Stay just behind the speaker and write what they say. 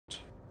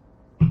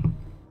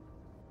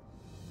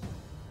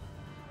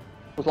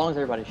As long as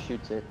everybody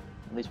shoots it,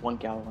 at least one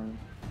Gjallarhorn.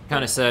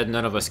 Kind of sad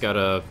none of us got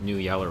a new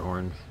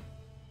Yallarhorn.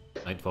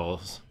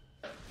 Nightfalls.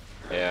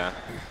 Yeah.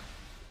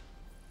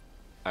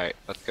 Alright,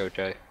 let's go,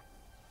 Jay.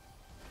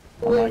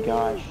 Oh my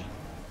gosh.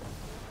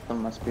 On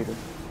my speeder.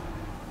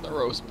 The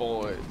roast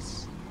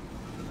boys.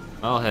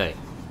 Well, hey,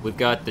 we've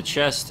got the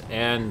chest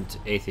and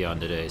Atheon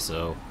today,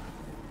 so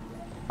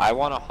I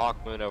want a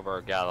Hawkmoon over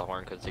a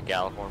Gjallarhorn because the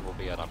Gjallarhorn will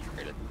be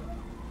unupgraded.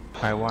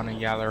 I want a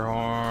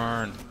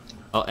Yallarhorn.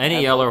 well,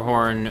 any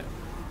Yallarhorn,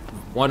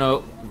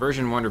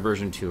 version 1 or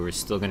version 2 are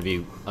still going to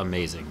be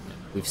amazing.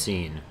 We've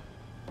seen.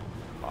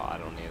 Oh, I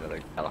don't need another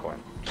Gjallarhorn.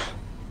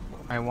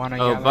 I want a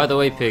Oh, Yallarhorn. by the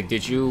way, Pig,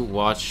 did you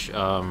watch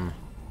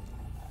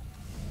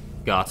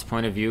Goth's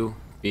point of view,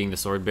 being the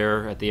sword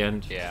bearer at the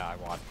end? Yeah, I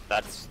want.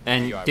 That's. the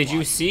And view I did you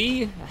want.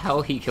 see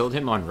how he killed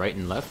him on right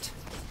and left?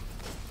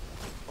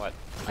 What?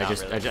 I Not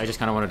just really.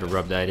 kind of wanted to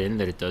rub that in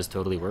that it does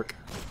totally work.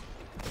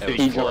 It Did was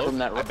He he close. jumped from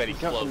that. I bet he He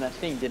jumped from floated. that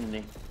thing, didn't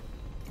he?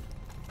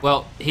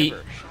 Well, he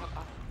Never. Shut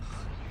up.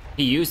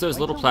 used those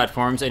little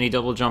platforms and he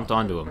double jumped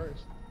onto them.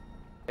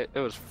 It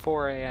was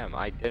 4 a.m.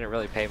 I didn't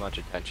really pay much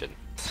attention.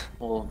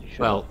 Well, you should.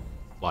 Well,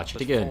 watch it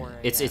It's again. 4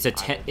 It's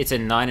a.m. it's a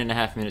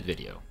 9.5 minute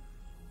video.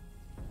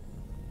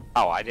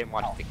 Oh, I didn't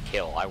watch the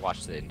kill. I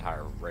watched the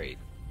entire raid.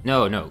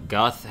 No,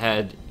 Goth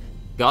and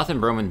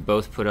Broman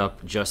both put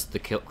up just the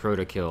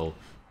Crota kill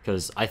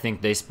because I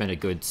think they spent a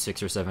good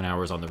 6 or 7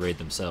 hours on the raid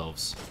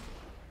themselves.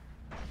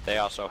 They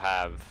also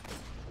have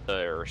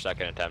their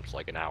second attempts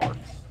like an hour.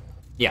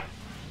 Yeah.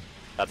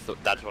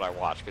 That's what I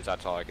watched because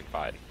that's all I could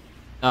find.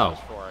 Oh, was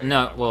 4 a.m.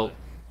 no, well,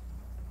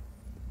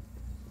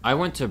 I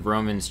went to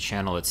Broman's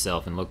channel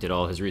itself and looked at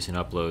all his recent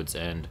uploads,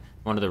 and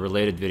one of the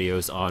related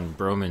videos on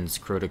Broman's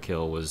Crota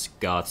kill was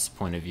Goth's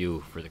point of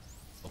view for the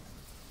kill.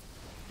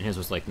 And his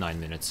was like 9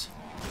 minutes.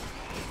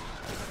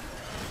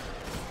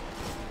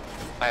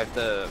 I have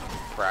to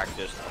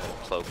practice the whole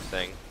cloak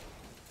thing.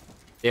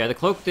 Yeah, the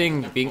cloak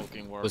thing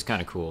cloaking works. was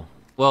kind of cool.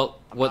 Well,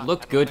 what not-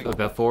 looked I don't good think-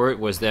 before it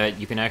was that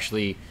you can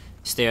actually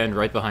stand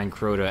right behind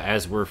Crota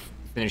as we're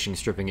finishing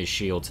stripping his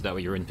shield, so that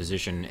way you're in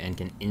position and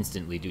can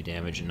instantly do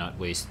damage and not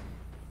waste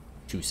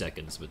 2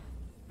 seconds. But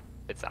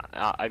It's not.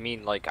 I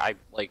mean, like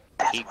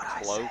he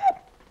cloak.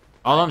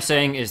 all I'm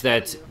saying is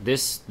that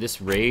this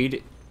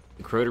raid,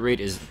 the Crota raid,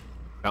 is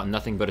about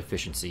nothing but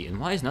efficiency. And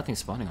why is nothing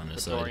spawning on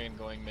this side? Praetorian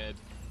going mid.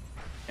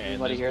 And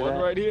Anybody there's hear one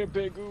that? right here,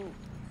 Big Ooh.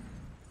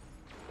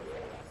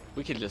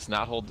 We could just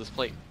not hold this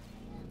plate.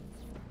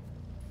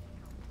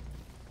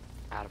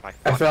 Out of my.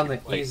 I found the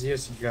fucking way.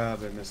 easiest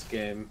job in this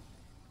game.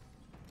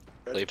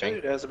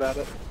 Sleeping. That's about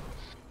it.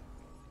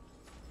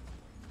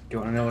 Do you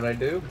want to know what I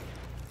do?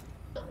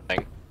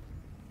 Thing.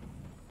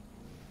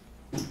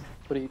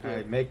 What do you do?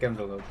 I make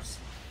envelopes.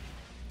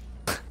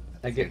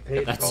 I get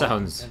paid That for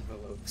sounds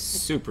envelopes.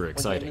 super What game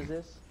exciting. is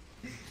this?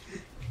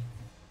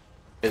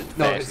 It's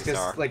No, Phantasy it's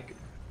just Star. like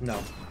no.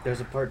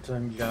 There's a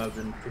part-time job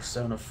in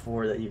Persona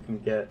 4 that you can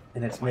get,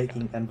 and it's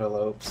making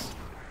envelopes.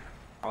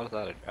 How is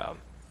that a job?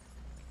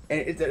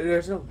 And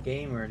there's no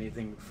game or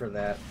anything for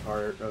that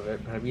part of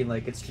it, but I mean,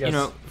 like, it's just. You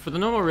know, for the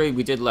normal raid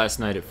we did last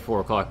night at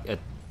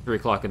 3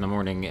 o'clock in the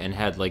morning and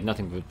had like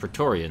nothing but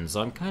Praetorians,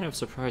 I'm kind of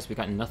surprised we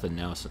got nothing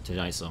now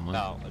tonight, someone.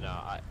 No,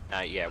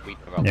 not yet. We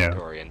about Yeah.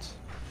 Praetorians.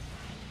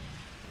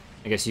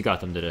 I guess you got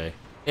them today.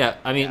 Yeah,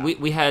 I mean, Yeah.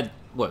 we had,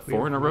 what,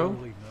 4 in a row?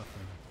 Literally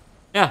nothing.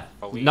 Yeah,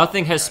 But we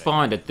nothing has got it.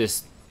 spawned at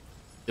this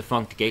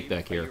defunct gate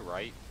back Are here. you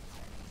right?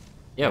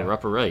 Yeah, Yeah. we're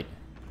upper right.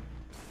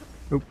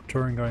 Oop,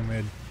 touring going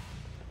mid.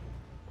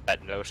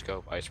 That no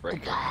scope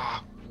icebreaker.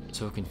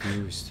 So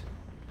confused.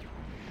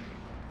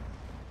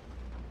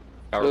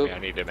 Cover me. Oop. I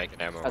need to make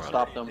an ammo I run.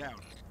 stopped them.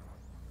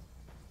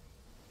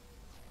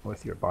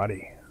 With your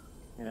body.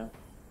 Yeah.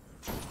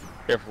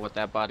 Careful with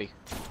that body.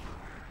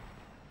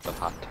 The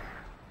hot.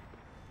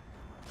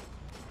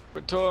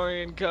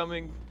 Praetorian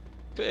coming.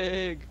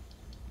 Big.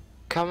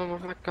 Coming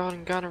with my gun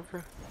and gunner,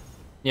 bro.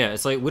 Yeah,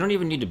 it's like, we don't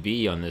even need to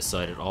be on this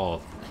side at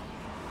all.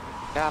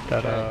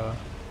 Ta-da.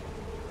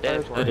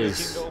 That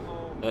is...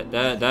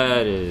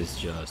 That is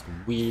just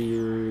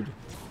weird.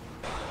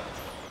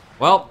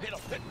 Well,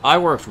 I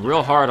worked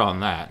real hard on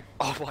that.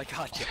 Oh my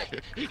god,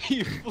 Jay.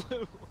 He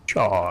flew.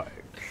 Charge.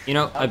 You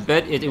know, I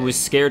bet it was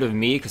scared of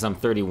me because I'm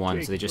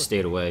 31, so they just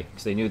stayed away.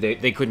 Because they knew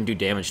they couldn't do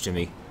damage to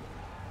me.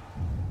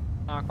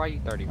 Knock, why are you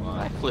 31?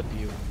 I flip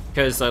you.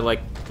 Because I like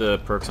the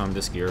perks on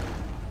this gear.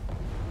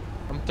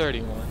 I'm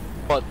 31.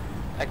 But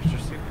extra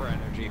super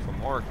energy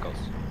from oracles.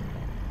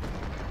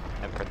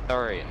 And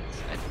Praetorians.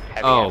 And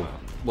heavy Oh, ammo.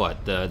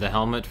 what, the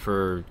helmet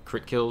for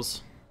crit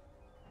kills?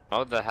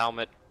 Oh, the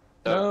helmet.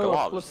 The No, I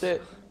gloves.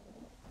 flipped it.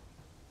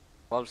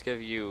 Gloves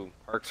give you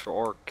perks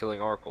for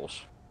killing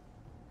oracles.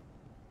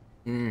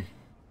 Mm,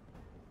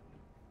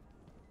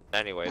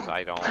 Anyways,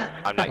 I'm not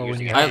Well, when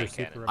using you a have hand your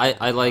super cannon.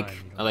 I like Fine,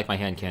 you I like my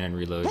hand cannon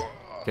reload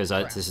because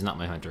this is not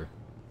my hunter.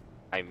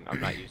 I'm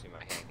not using my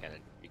hand cannon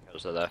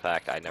because of the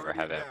fact I never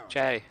have it.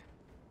 Jay,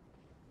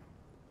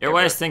 You're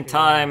wasting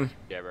time.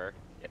 Gibber,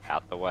 get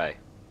out the way.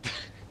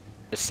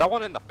 Is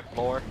someone in the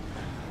floor?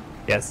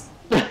 Yes.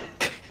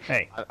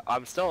 Hey.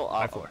 I'm still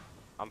My up. floor.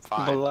 I'm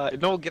fine.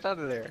 alive. No, get out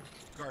of there.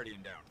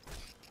 Guardian down.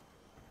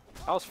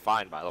 I was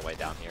fine, by the way,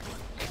 down here.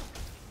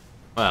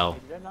 Well,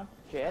 Did I knock?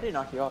 Jay, I didn't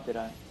knock you off, did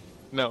I?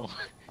 No.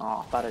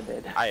 Oh, thought I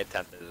did. I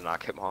attempted to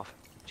knock him off.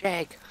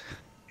 Jake!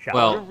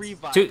 well,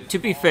 revive to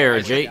be fair,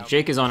 I Jake went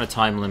Jake is on a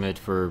time limit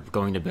for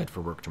going to bed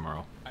for work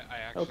tomorrow. I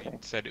actually Okay.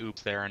 said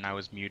oops there and I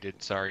was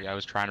muted. Sorry, I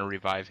was trying to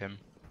revive him.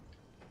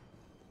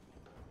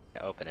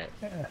 Yeah, open it.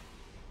 Yeah.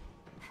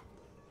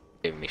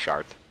 Give me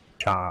shards.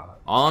 Cha.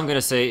 All I'm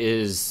gonna say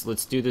is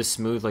let's do this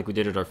smooth like we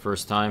did it our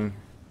first time,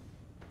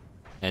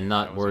 and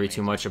not That was worry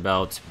too amazing. much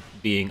about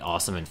being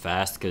awesome and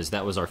fast, because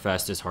that was our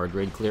fastest hard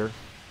grade clear,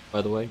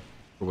 by the way.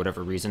 For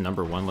whatever reason,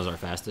 number 1 was our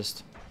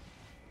fastest.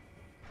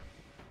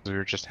 We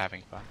were just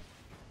having fun.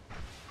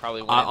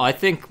 Probably went I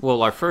think,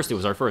 well, it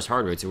was our first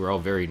hard grade, so we were all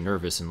very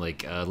nervous and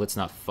like, let's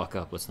not fuck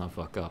up,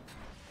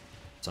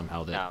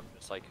 Somehow that. Nah, I'm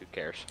just like, who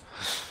cares?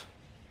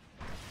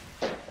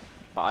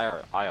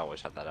 But I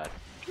always have that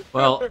attitude.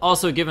 Well,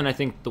 also given I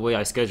think the way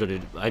I scheduled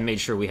it, I made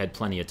sure we had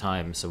plenty of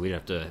time, so we'd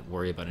have to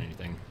worry about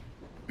anything.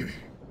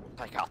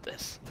 I got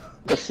this.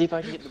 Let's see if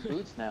I can get the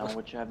boots now,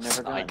 which I've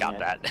never done I got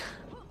yet. that.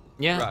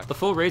 Yeah, Right. the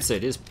full raid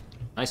set is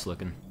nice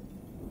looking.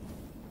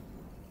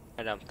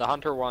 And the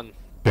hunter one,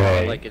 all I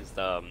Hey. like is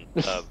the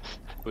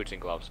boots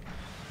and gloves.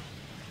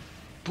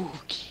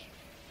 Spooky.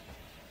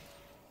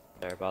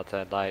 They're about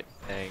to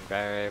lightning,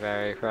 very,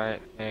 very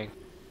frightening.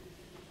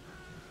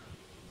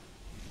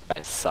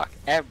 I suck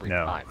every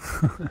No.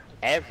 time.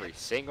 Every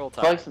single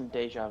time. Probably some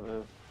deja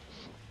vu.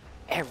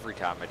 Every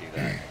time I do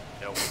that,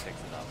 no one picks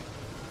it up.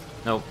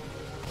 Nope.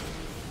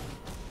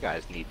 You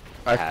guys need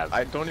to have.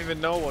 I don't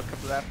even know what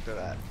comes after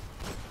that.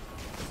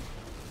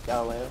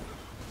 Galileo,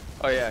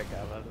 Oh yeah,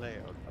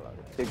 Galileo.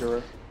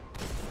 Figaro.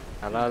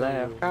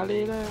 Galileo,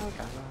 Galileo.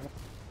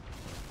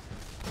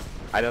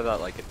 I know that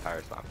like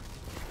entire song.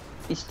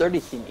 These 30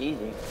 seem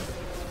easy.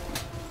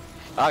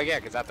 Oh yeah,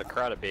 because after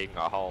Crowd being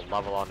a whole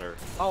level under.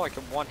 Oh, I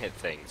can one-hit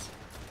things.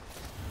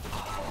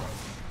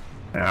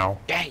 Ow.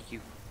 Dang you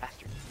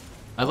bastard!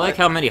 I like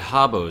how many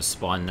hobos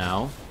spawn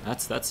now.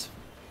 That's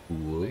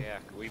cool. Yeah,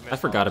 we missed I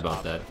forgot all those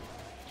about that.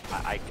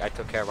 hobos. I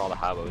took care of all the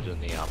hobos in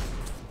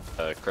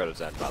the Crowd's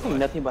End, by I the think way.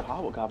 nothing but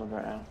hobgoblins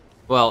right now.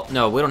 Well,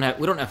 no, we don't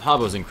have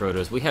hobos in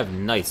Krotos. We have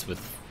knights with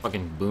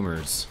fucking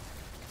boomers.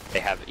 They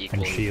have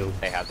equal. shields,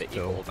 They have the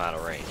so- equal amount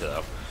of range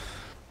though.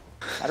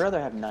 I'd rather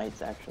have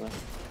knights, actually.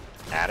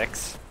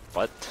 Addicts?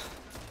 What?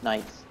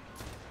 Knights.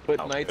 But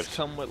Oh, knights good.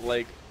 come with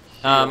like.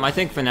 I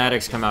think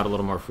fanatics come out a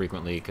little more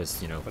frequently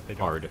because, you know, But they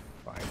don't hard.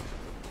 fight.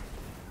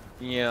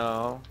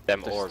 Yeah.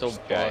 Them They're orbs,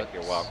 still Jay. bots.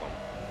 You're welcome.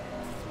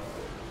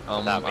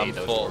 Without me, I'm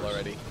those full orbs.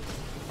 already.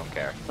 Don't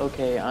care.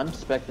 Okay, I'm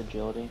spec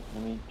agility.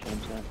 Let me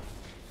change that.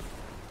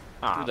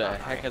 Ah, Who the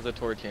not heck me. has a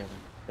torch hammer?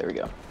 There we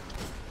go.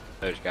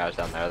 Those guys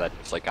down there that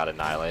just like got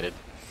annihilated.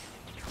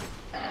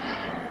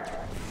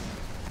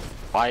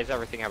 Why does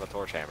everything have a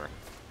torch hammer?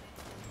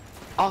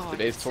 Oh,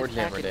 Today's it's torch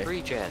hammer attack day. and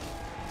regen.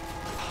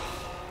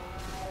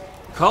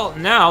 Call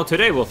now.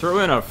 Today we'll throw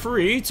in a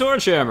free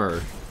torch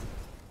hammer.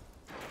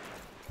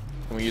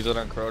 Can we use it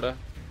on Crota?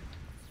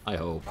 I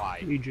hope.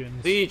 Why?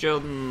 Legions.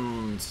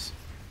 Legions.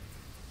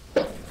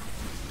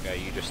 Yeah,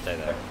 you just stay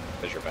there,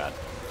 because you're bad.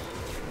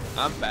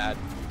 I'm bad.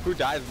 Who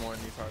dies more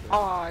in these hard?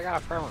 Oh, I got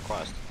a friend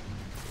request.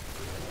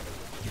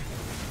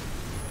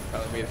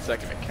 I made a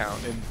second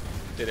account and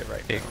did it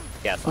right now.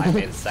 Yes, I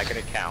made a second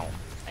account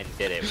and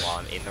did it while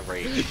I'm in the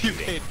rage You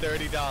shooting. paid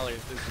 $30 to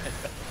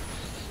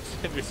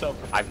send yourself.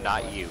 I'm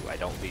not you. I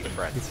don't leave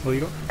friends. Well,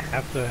 you don't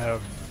have to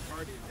have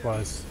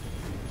plus.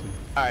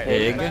 Alright,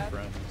 Pig.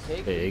 Friends.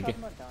 Pig. talking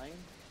about dying?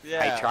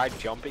 Yeah. I tried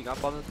jumping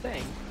up on the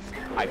thing.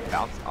 I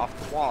bounced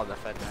off the wall and the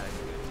fed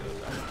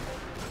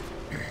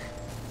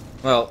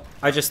Well,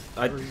 That's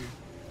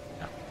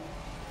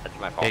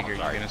my fault. Pig, I'm are you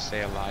sorry. gonna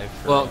stay alive?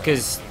 For, well,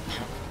 because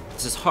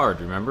this is hard.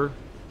 Remember,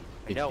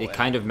 I know, it and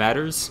kind of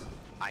matters.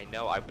 I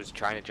know. I was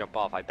trying to jump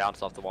off. I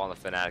bounced off the wall and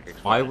the fanatic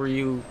exploded. Why were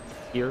you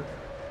here?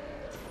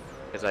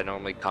 Because I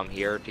normally come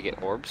here to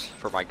get orbs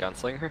for my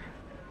gunslinger.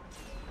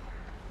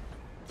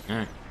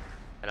 Alright.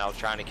 And I was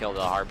trying to kill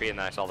the harpy, and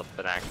then I saw the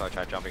fanatic, so I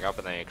tried jumping up,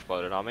 and then he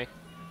exploded on me.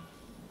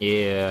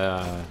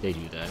 Yeah, they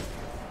do that.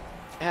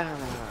 Yeah.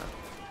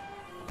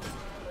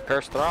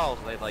 Cursed thralls,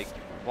 they like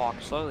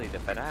walk slowly. The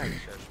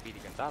fanatics are Speedy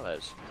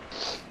Gonzalez.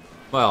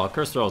 Well,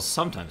 Curse Thralls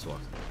sometimes walk.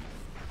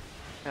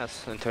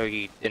 Yes,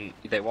 until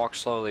they walk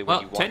slowly when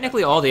Well, you walk.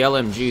 technically all the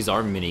LMGs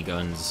are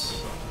miniguns,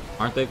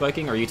 aren't they,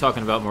 Viking? Or are you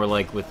talking about more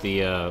like with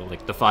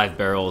the 5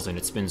 barrels and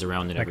it spins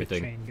around and Like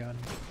everything? a chain gun.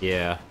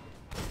 Yeah.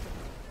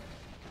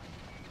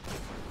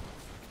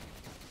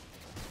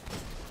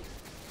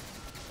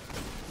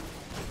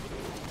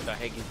 The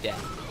heck is that?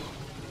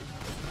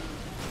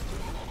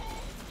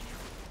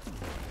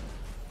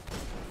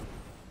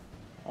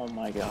 Oh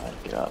my god,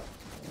 get up.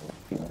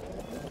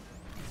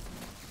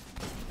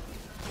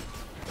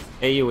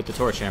 Hey, you with the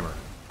torch hammer.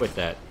 Quit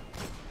that.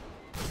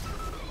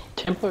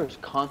 Templar's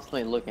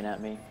constantly looking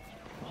at me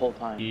the whole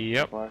time.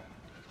 Yep. So far.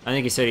 I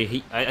think he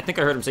said I think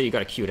I heard him say you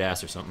got a cute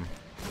ass or something.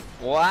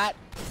 What?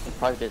 He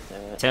probably did say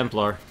that.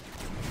 Templar.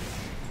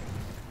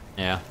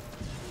 Yeah.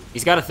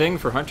 He's got a thing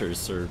for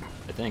hunters, or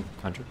I think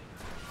hunter,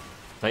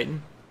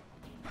 Titan,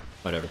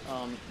 whatever.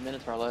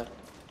 Minotaur left.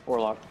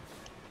 Warlock.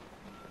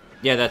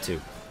 Yeah, that too.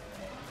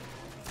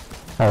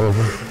 All of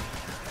them.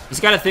 He's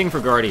got a thing for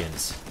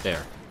guardians.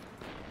 There.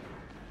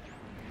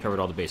 Covered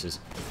all the bases.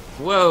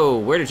 Whoa,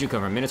 where did you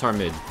come from? Minotaur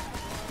mid.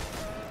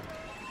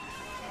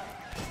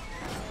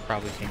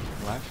 Probably came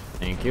from left.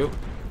 Thank you.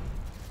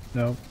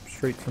 No,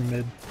 straight from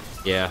mid.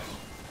 Yeah.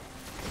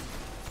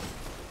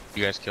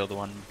 You guys killed the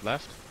one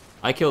left?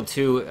 I killed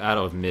 2 out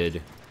of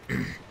mid.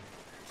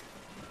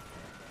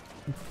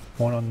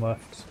 One on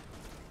left.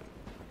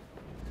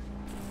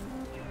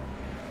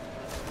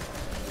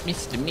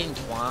 Mr.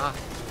 Minotaur.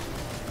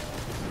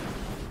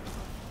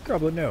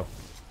 Goblin, no.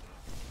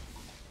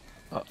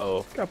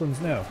 Uh-oh.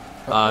 Goblins, no.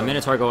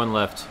 Minotaur going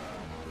left.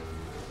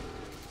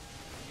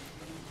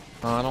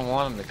 Oh, I don't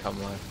want him to come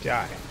left.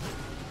 Die.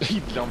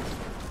 He jumped.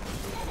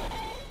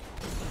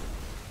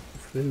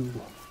 Flew.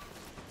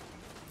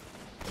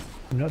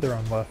 Another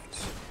on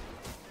left.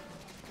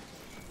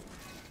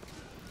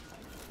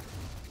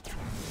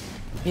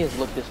 He has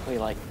looked this way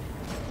like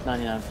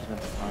 99%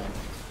 of the time.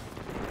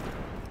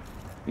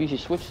 Usually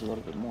switches a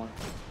little bit more.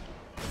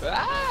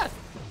 Ah!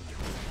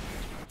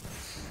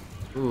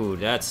 Ooh,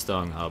 that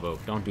stung, Habbo.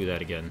 Don't do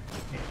that again.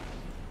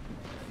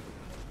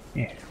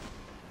 Yeah.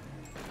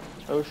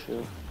 Oh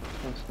shoot.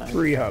 That's nice.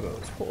 3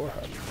 hobos, 4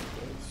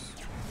 hobos.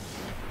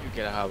 You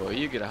get a hobo,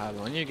 you get a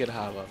hobo, and you get a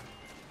hobo.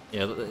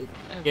 Yeah,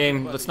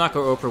 game, let's not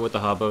go Oprah with the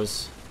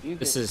Habos. You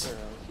This get is...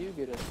 Suros. You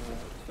get a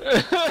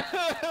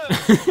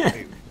Suros.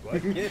 Wait,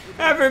 what?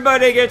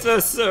 Everybody gets a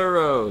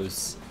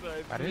Suros!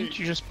 Why didn't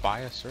you just buy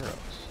a Suros?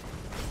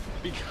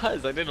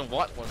 Because I didn't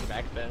want one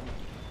back then.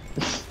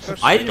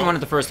 I didn't want it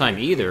the first time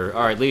either.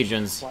 Alright,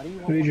 Legions. Why do you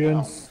want one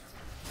Legions.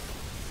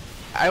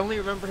 I only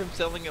remember him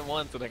selling it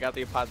once when I got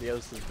the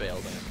Apotheosis veil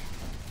then.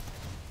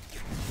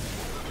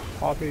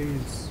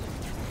 Poppies.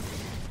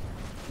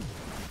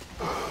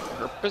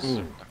 Purpose?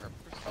 Ooh.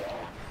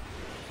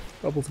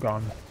 Double's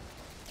gone.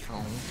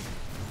 Oh.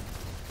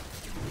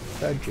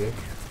 Bad Jake.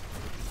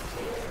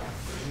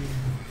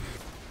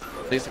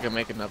 At least I can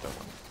make another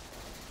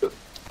one.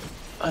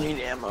 I need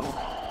ammo.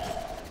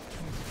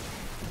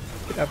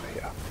 Get up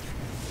here.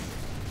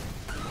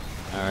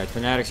 Alright,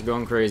 Fanatics are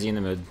going crazy in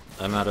the mid.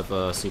 I'm out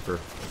of super.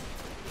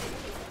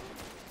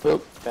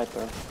 Oop, bad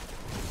throw.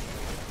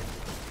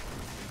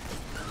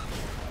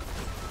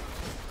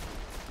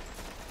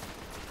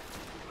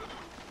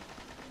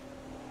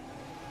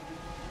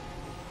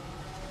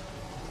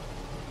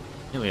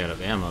 Nearly out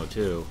of ammo,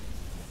 too.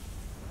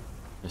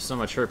 There's so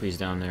much herpes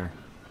down there.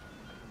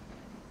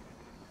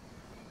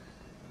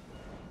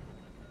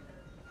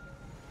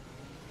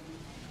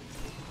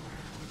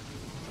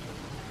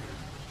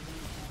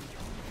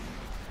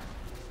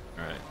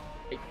 Alright.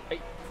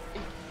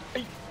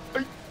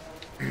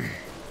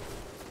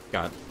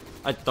 God.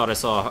 I thought I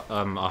saw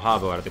a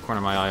Habbo out of the corner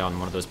of my eye on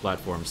one of those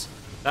platforms.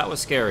 That was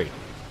scary.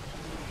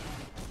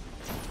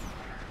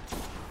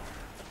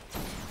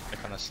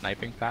 Like on the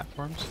sniping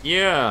platforms?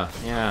 Yeah,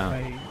 yeah.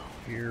 I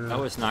hear. That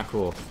was not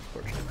cool.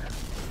 Torchhammer.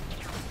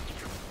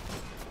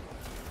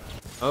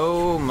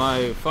 Oh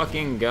my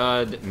fucking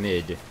god,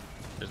 mid.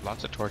 There's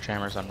lots of torch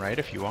hammers on right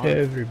if you want.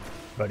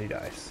 Everybody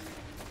dies.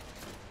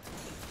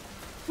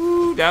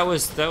 Ooh, that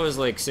was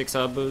like 6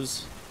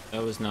 Habbos.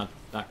 That was not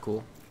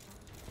cool.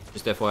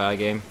 Just FYI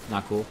game,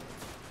 not cool.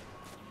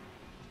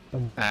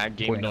 Game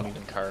Bueno. don't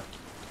even care.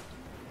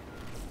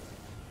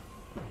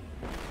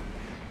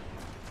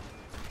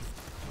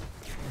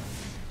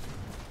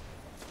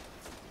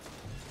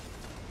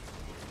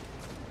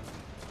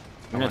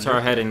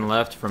 Minotaur heading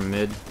left from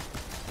mid.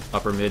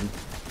 Upper mid.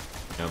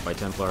 No, by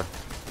Templar.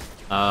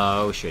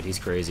 Oh shit, he's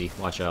crazy.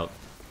 Watch out.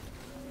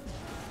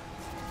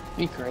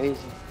 Be crazy.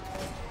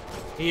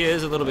 He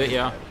is a little bit,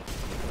 yeah.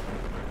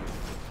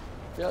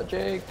 Yeah,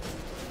 Jake.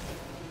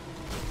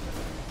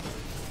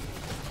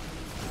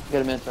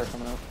 Got a Minotaur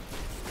coming up.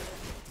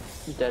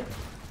 He's dead.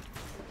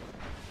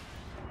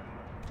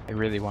 I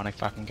really want a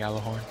fucking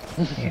Gallahorn.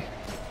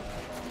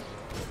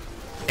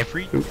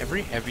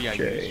 Every heavy I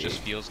Jay. use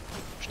just feels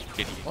shitty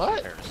in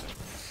What? comparison.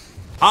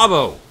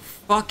 Habbo!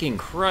 Fucking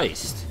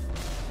Christ.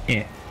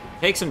 Yeah.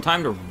 Take some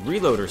time to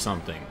reload or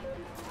something.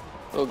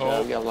 Oh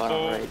god, we got a lot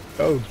on right.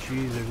 Oh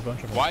jeez, there's a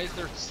bunch of them. Why is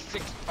there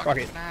 6 Fuck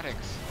fucking it.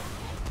 fanatics?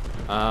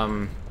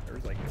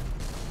 There's like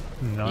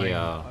 9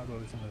 Yeah.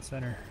 hobos in the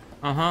center.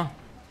 Uh-huh.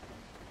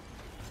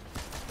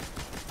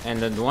 And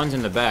then the ones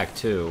in the back,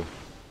 too.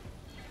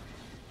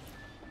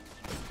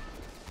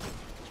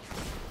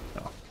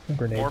 Oh, a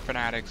grenade. More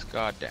fanatics,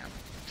 goddamn.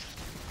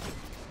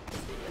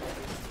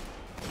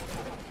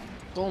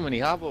 So many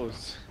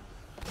hobos.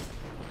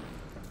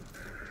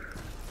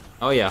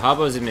 Oh yeah,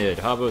 Habbo's mid.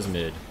 Habbo's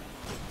mid.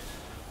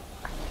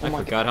 I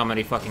my forgot how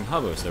many fucking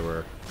Habbos there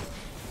were.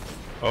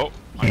 Oh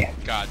my Yeah.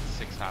 god,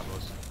 6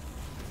 habos.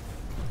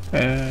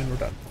 And we're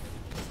done.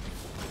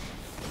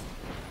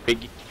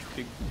 Big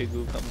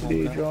Pigoo come home now.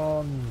 Legions.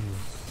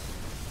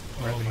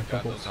 We're Oh having my a god,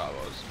 couple. those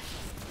habos.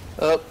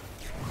 Up.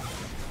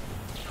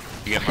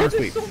 You get Yes, marked?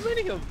 wait. So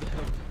many of them.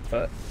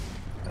 But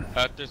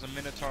There's a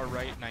Minotaur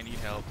right, and I need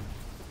help.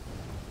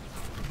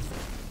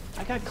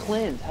 I got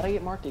cleansed. How'd I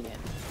get marked again?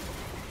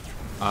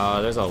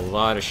 There's a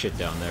lot of shit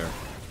down there.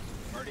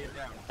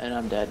 And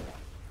I'm dead.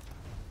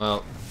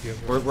 Well,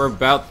 we're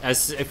about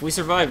if we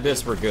survive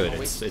this, we're good.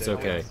 It's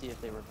okay. See if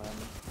they revive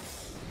me.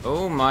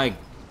 Oh my,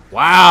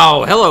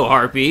 wow! Hello,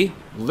 Harpy.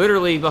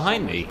 Literally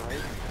behind me.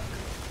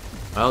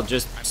 Well,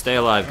 just stay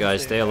alive,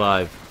 guys. Stay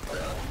alive.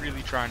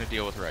 Really trying to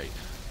deal with right.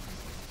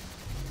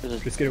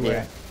 Just get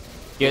away.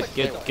 Yeah.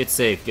 Get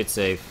safe. Get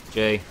safe,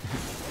 Jay.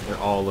 They're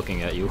all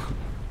looking at you.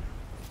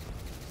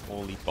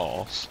 Holy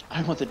balls. I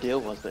don't know what the deal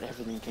was, but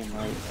everything came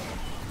right.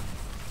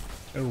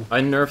 Oh,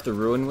 I nerfed the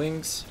Ruin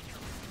Wings.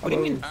 What do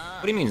you mean?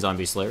 What do you mean,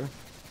 Zombie Slayer?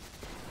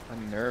 A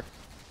nerf.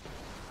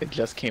 It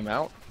just came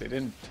out. They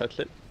didn't touch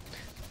it.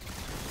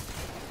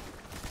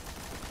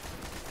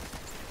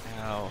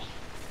 Ow.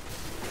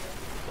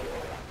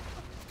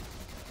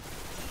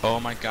 Oh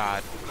my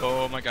god.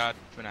 Oh my god.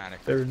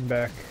 Fanatic. they're in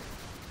back.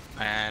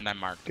 And I'm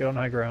marked. Get on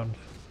high ground.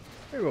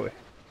 There we go.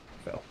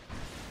 Fell.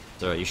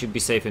 It's alright. You should be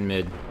safe in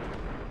mid.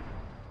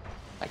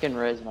 I can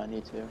res if I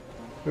need to.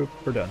 Oop,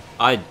 we're done.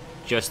 I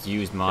just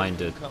used mine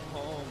to. Come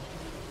home.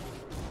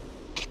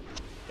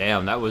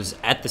 Damn, that was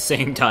at the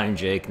same time,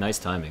 Jake. Nice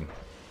timing.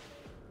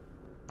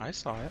 I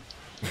saw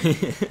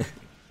it.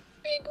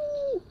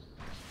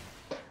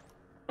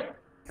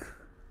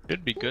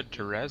 Should be good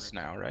to res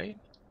now, right?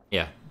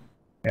 Yeah.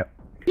 Yep.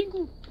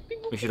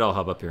 We should all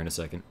hop up here in a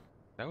second.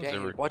 That was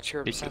Dang, a what's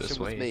your ridiculous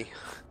obsession with wave. me?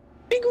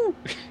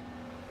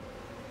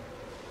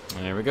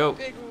 There we go.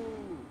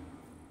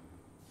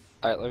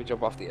 Alright, let me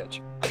jump off the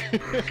edge.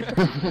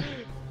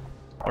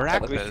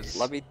 Arachnas.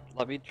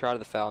 Let me try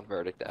the found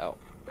verdict out.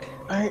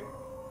 Alright.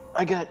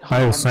 I got. I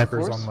have armor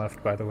snipers force. on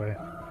left, by the way.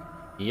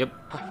 Yep.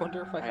 I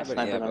wonder if I I got have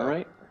sniper any on ammo. the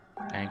right.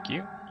 Thank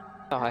you.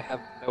 No, I have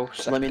no Let me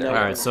secondary. know.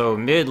 Alright, so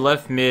mid,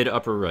 left, mid,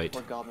 upper, right.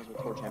 Or goblins with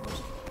torch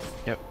hammers.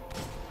 Alright,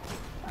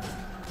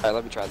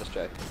 let me try this,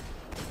 Jay.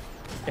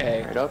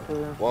 Okay. Right up.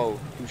 Whoa,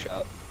 2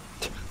 shot.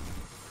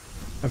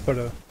 I put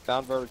a.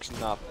 Found verdict's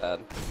not bad.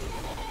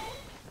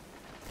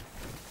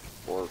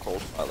 Or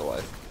cold, by the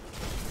way.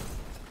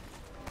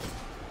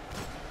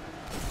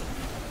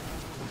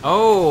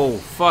 Oh,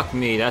 fuck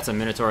me. That's a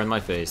Minotaur in my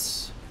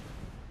face.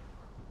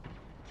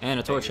 And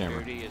a torch Your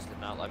hammer. duty is to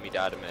not let me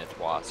die to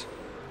Minotaurs.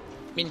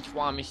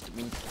 Minotaur, Mr.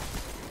 Minotaur.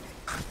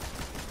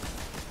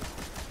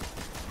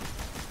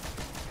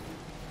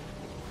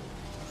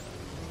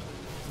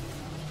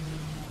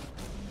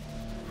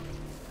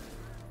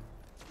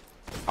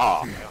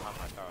 Oh, I don't have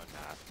my throw in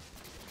that.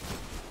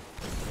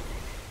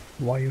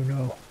 Why you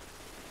know?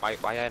 Why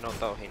I don't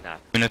throw in that?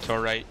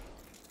 Minotaur right.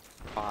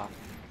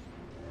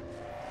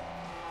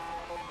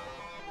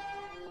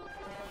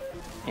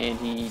 And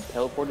he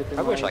teleported through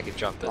I wish my I could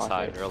jump this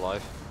high in pocket. real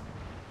life.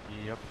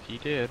 Yep, he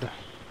did.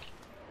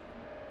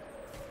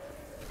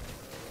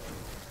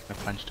 I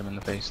punched him in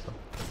the face though.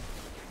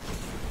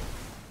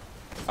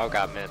 Oh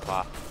god,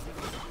 Minotaur.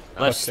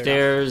 Left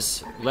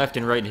stairs, left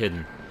and right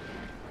hidden.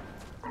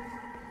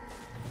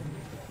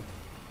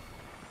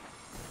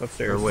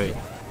 Upstairs. Or wait.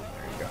 There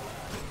you go.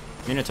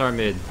 Minotaur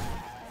mid.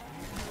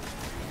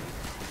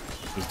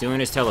 He's doing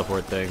his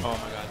teleport thing. Oh my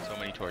god, so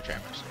many torch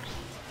hammers.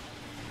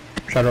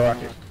 Shadow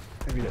rocket.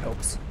 Maybe that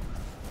helps.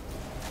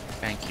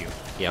 Thank you.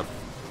 Yep.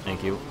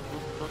 Thank you.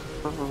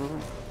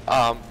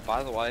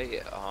 By the way,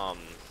 found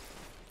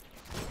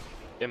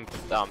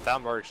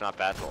verdict's not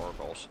bad for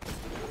oracles.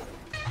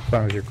 As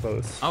long as you're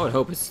close. I would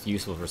hope it's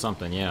useful for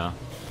something, yeah.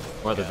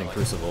 Rather than like-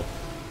 Crucible.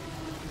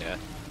 Yeah.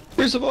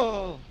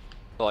 Crucible!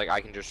 So like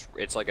I can just,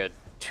 it's like a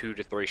 2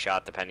 to 3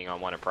 shot depending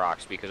on when it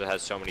procs because it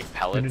has so many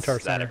pellets Minotaur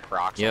that center. it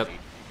procs. Yep. You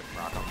can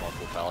proc on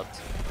multiple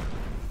pellets.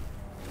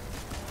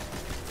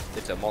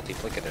 It's a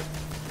multiplicative.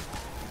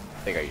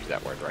 I think I used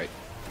that word right.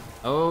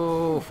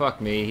 Oh, fuck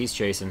me. He's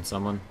chasing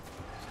someone.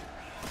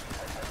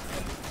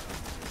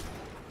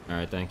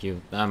 Alright, thank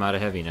you. I'm out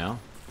of heavy now.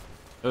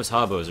 Those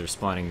hobos are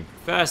spawning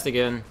fast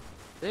again.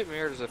 It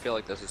mirror does it feel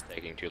like this is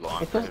taking too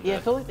long? It feels, yeah,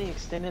 I feel like they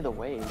extended the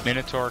wave.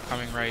 Minotaur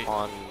coming right.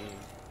 On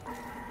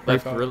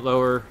Left, Right,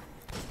 lower.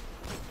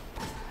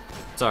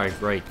 Sorry,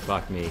 right.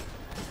 Fuck me.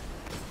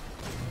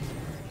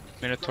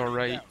 Minotaur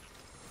right.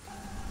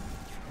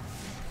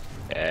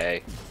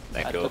 hey,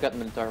 thank I you. took out the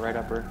Minotaur right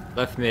upper.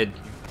 Left mid.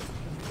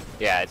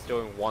 Yeah, it's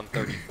doing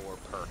 134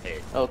 per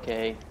hit.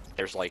 Okay.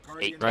 There's like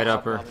 8. Right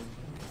upper.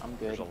 I'm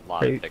good. There's a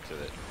lot Hey. of pics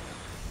of it.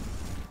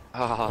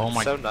 Oh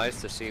my- It's so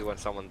nice to see when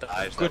someone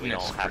dies that we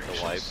Goodness don't have to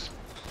wipe. gracious.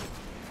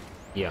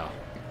 Yeah.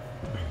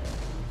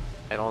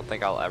 I don't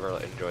think I'll ever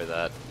enjoy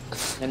that.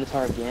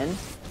 Minotaur again?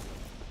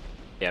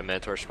 Yeah,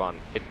 Minotaur spawn.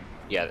 It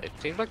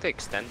seems like they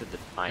extended the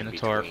time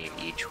Minotaur. between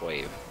each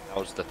wave. That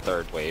was the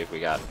 3rd wave. We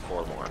got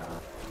 4 more.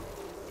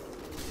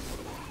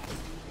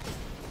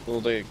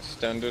 Well, they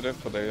extended it,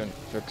 but they didn't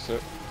fix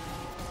it.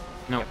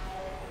 No.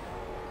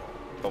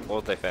 But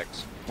what did they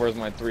fix? Where's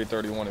my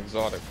 331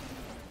 exotic?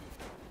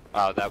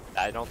 That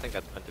I don't think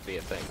that's meant to be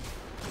a thing.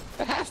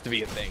 That has to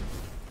be a thing.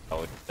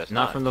 Oh, that's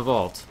Not from the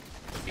vault.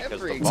 because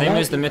every- the Same vault-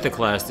 as the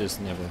Mythoclast is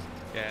never.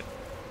 Dead.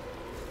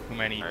 Too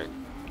many Alright.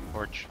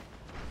 torch.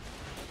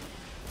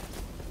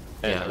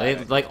 Yeah, they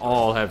like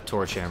all have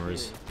torch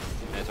hammers.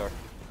 Minotaur.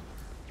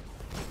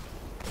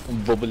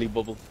 Bubbly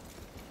bubble.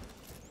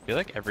 I feel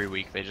like every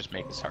week they just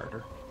make this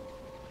harder.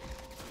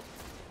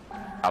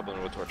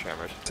 Goblin with torch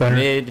hammers. Center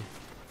Mid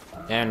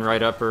and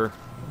right upper.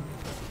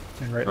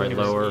 and right, right It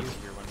was lower.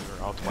 easier when we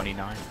were all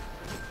 29.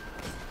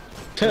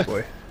 Oh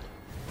boy.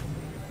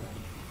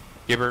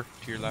 Gibber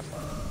to your left.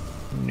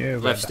 No.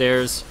 Left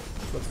stairs.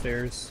 Left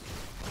stairs.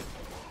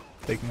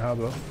 Taking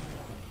hobo.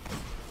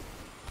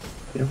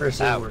 Whenever I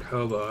say Ow. the word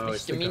hobo, I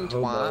always Mr. think of Mean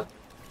hobo. Twat.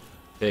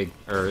 Big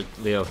or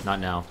Leo, not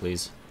now,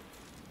 please.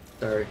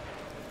 Sorry.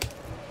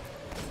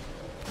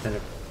 Kind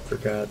of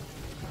forgot.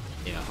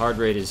 Yeah, hard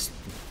raid is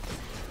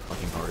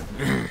fucking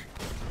hard.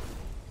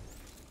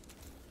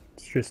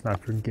 It's just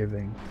not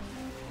forgiving.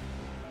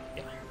 I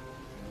feel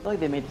like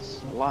they made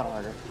this a lot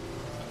harder.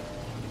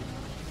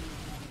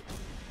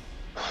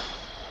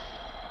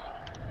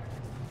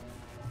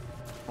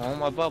 Oh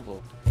my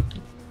bubble.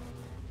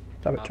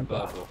 Stop it, Not jump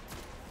off. bubble.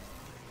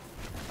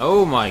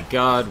 Oh my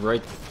god,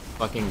 right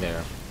fucking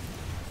there.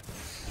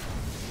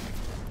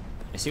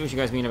 I see what you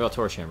guys mean about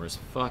torch hammers.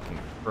 Fucking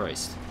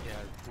Christ. Yeah,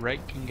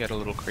 right can get a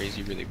little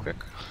crazy really quick.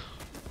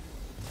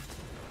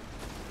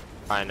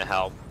 Trying to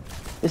help.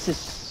 This is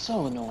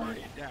so annoying.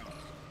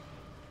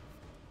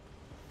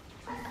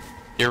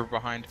 Gibber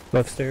behind.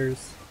 Left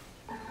stairs.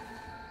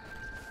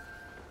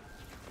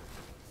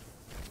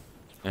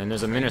 And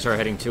there's a Minotaur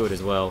heading to it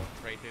as well.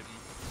 Right hidden.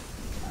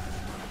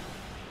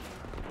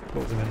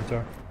 What was the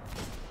Minotaur?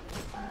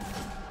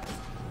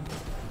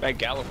 That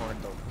Galahorn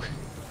though.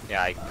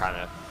 Yeah, I kind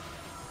of.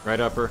 Right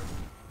upper,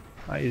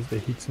 I used the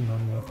Heatson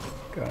on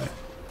the guy.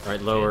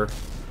 right lower.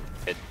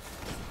 Mid.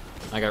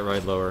 I got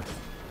right lower.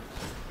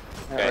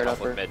 Okay, Right help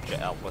upper. with mid.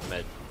 Help with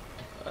mid.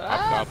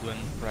 Hobgoblin,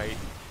 right.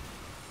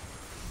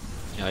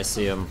 Yeah, I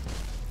see him.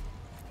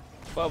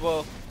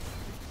 Bubble.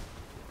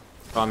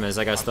 Problem is,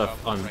 I got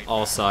stuff on Right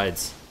all back.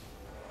 sides.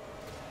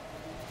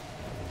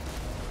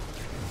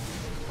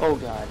 Oh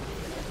god.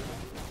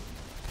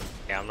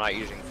 Yeah, I'm not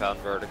using Found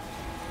Verdict.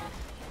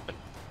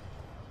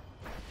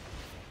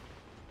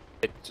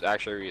 It's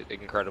actually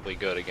incredibly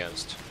good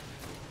against.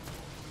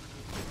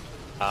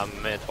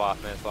 Minotaur.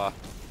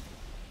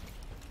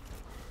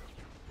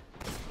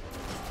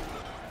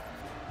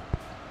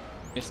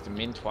 Mr.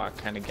 Mintwat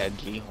kind of got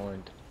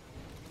G-horned.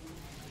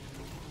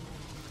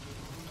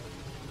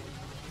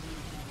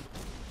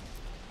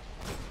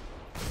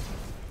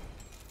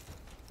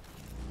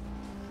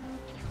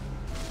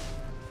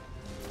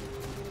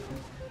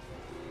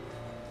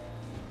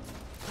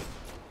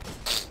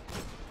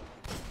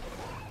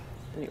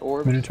 Any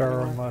orbs?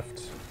 Minotaur on anywhere?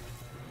 left.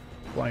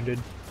 Blinded.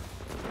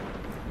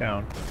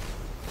 Down.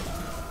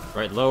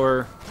 Right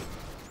lower.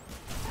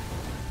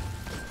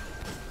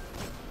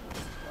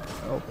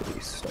 Oh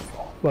please.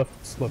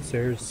 Stuff. Left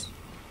stairs.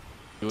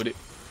 Do it.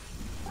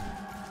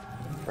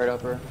 Right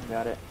upper.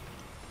 Got it.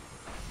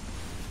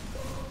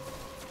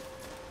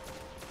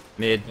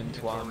 Mid.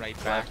 Mintwat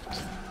Right back.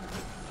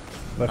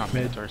 Left Not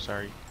mid. Minotaur,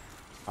 sorry.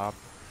 Top.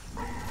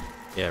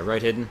 Yeah,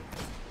 right hidden.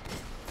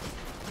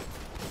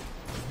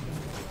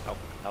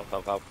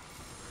 Help.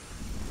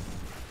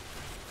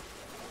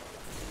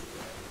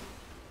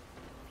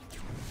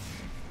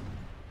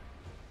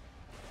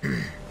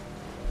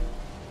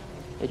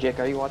 Hey Jake,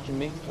 are you watching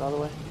me, by the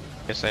way?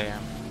 Yes, I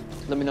am.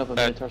 Let me know if a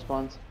Minotaur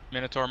spawns.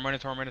 Minotaur.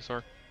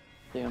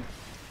 Damn.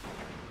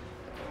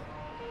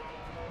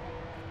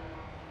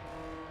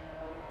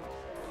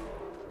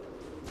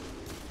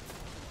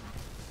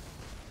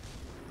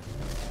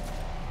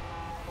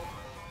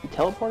 You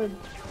teleported?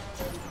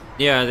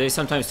 Yeah, they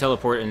sometimes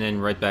teleport and then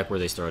right back where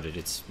they started.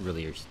 It's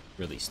really,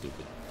 really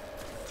stupid.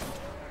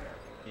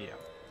 Yeah.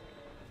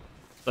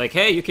 Like,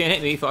 hey, you can't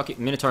hit me. Fuck it.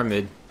 Minotaur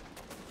mid.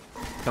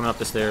 Coming up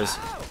the stairs.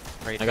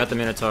 Right. I got the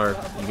Minotaur.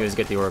 You guys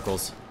get the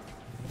oracles.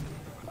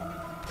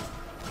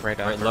 Right Right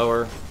upper.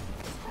 lower.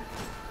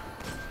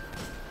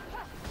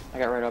 I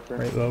got right upper.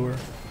 Right lower.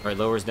 Right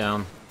lower's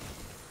down.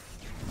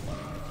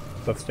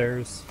 Left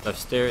stairs. Left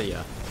stair,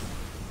 yeah.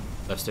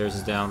 Left stairs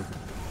is down.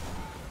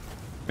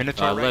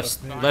 Minotaur. right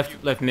Left, behind left, you.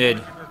 left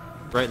mid.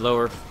 Right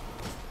lower.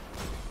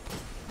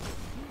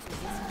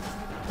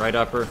 Right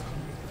upper.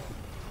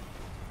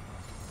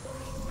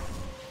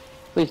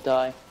 Please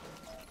die.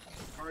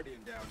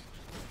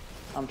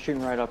 I'm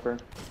shooting right upper.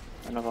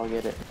 I don't know if I'll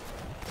get it.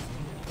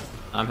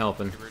 I'm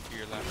helping. Gibber to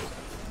your left.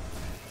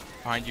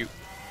 Behind you.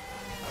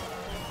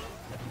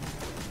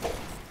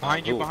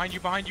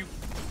 Behind you.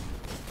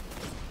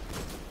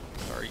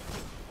 Sorry.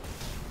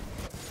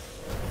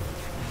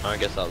 I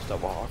guess that was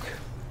Double Hawk.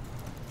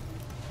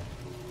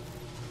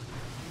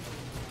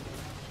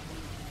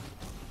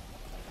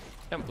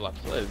 Temple up,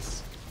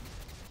 Liz.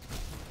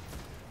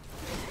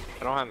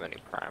 I don't have any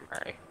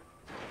primary.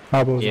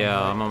 Hobo's Yeah,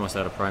 on I'm almost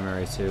out of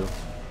primary too.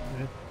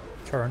 right.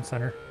 Char on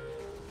center.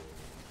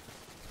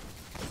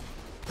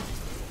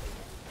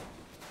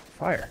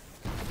 Fire.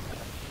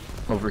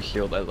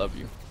 Overhealed, I love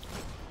you.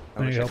 I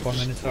Any wish I help could on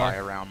just Minotaur? fly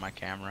around my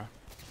camera.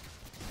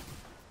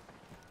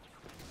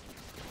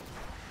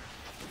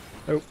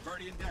 Oh.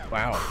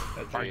 Wow.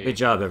 That's Are you Good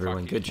job,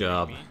 everyone. fucking Good kidding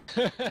job. me?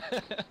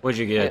 What'd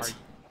you get? Are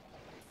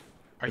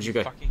What'd you you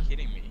get? fucking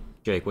kidding me?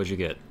 Jake, what'd you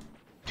get?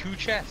 2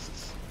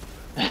 chests.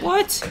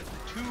 What?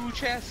 2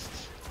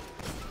 chests.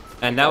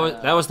 And that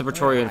was the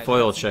Praetorian I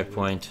foil don't-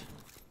 checkpoint.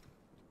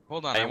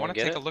 Hold on, I Anyone want to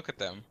get take it? a look at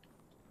them.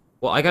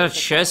 Well, I got a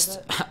chest.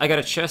 I got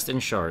a chest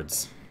and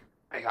shards.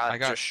 I got, I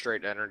got- just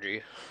straight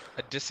energy.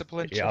 A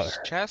discipline Yeah.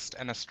 chest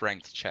and a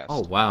strength chest.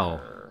 Oh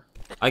wow.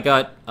 I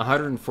got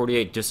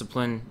 148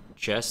 discipline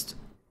chest.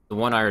 The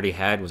one I already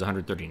had was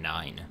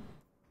 139.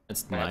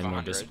 That's I have 9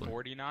 more discipline.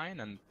 149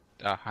 and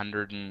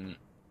 100 and...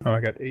 Oh, I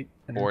got 8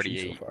 energy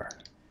 48. so far.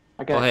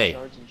 I got hey.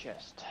 shards and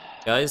chest.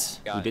 Guys,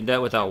 Got we it. did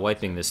that without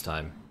wiping this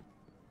time.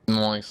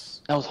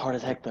 Nice. That was hard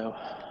as heck though.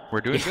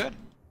 We're doing Yeah. good.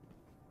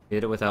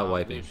 Did it without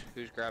wiping.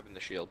 Who's grabbing the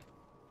shield?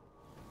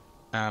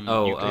 You can if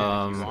you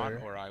um,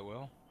 want, or I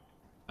will.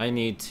 I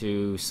need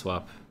to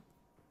swap.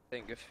 I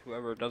think if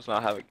whoever does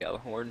not have a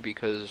Gallahorn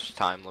because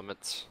time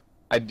limits.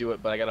 I'd do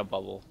it, but I got a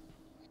bubble.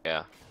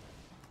 Yeah.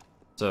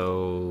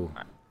 So,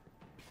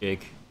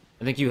 Jake,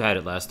 I think you had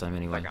it last time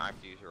anyway. Like I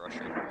have to use a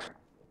rushing.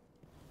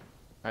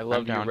 I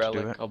love you, down to do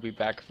Relic. it. I'll be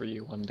back for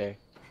you one day.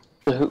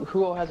 So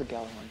who all has a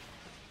Gallahorn?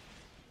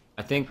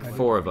 I think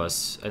 4 of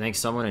us. I think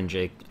someone and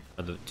Jake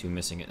are the 2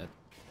 missing it.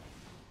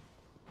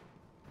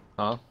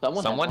 Huh?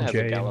 Someone Someone has has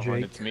one. a Jay and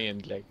Gallahorn. Jake. It's me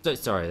and Jake.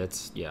 Sorry,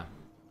 that's yeah.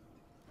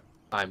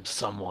 I'm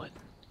someone.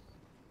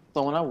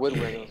 So when I would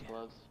wear those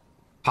gloves,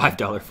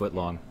 $5 foot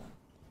long.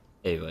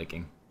 Hey,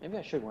 Viking. maybe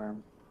I should wear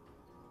them.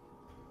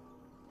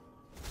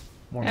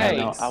 More Hey.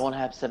 No, miles. I want to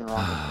have 7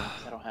 rocket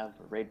boots. I don't have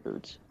raid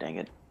boots. Dang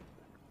it.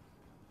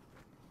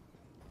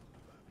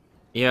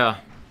 Yeah.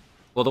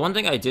 Well, the one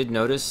thing I did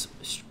notice,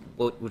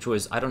 which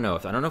was I don't know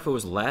if it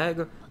was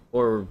lag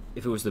or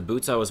if it was the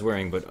boots I was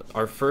wearing, but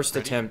our first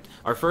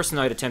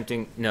night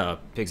attempting, no,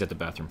 Pig's at the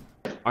bathroom.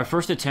 Our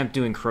first attempt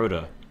doing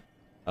Crota,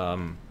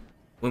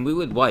 when we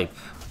would wipe,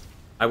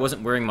 I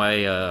wasn't wearing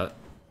my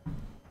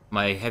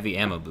my heavy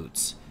ammo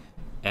boots,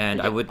 and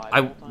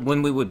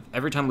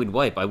every time we'd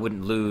wipe, I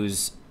wouldn't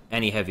lose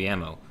any heavy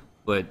ammo.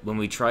 But when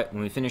we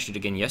finished it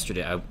again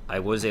yesterday, I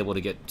was able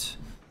to get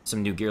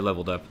some new gear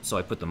leveled up, so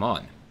I put them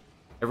on.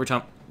 Every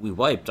time we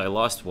wiped, I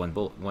lost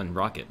one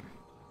rocket.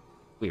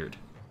 Weird.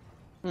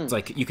 It's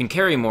like you can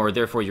carry more,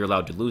 therefore you're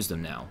allowed to lose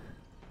them now.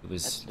 It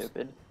was That's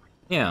stupid.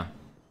 yeah.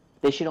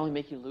 They should only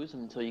make you lose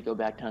them until you go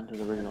back down to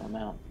the original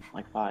amount,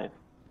 like 5.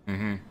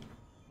 Mm-hmm.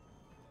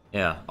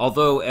 Yeah.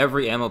 Although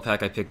every ammo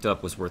pack I picked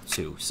up was worth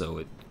 2, so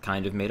it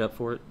kind of made up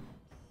for it.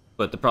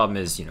 But the problem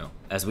is,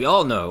 as we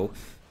all know,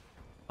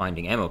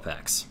 finding ammo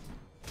packs.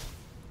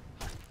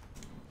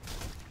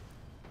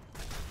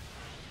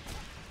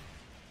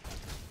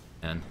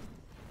 And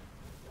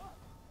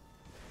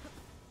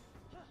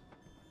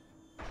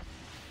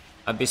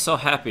I'd be so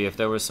happy if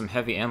there was some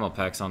heavy ammo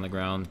packs on the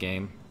ground,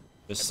 game.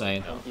 Just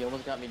saying. You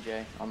almost got me,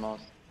 Jay.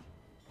 Almost.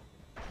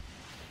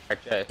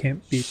 Okay.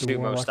 Can't beat the Sumo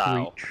Warlock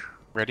style. Reach.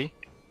 Ready?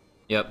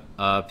 Yep.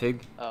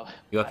 Pig, Oh.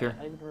 you up here?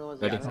 I didn't even realize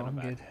Ready? that. Oh, I'm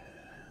good.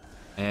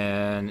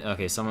 And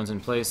okay, someone's in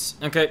place.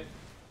 Okay,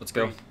 let's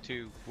go. 3,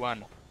 2,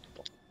 1.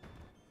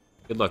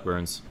 Good luck,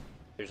 Burns.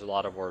 There's a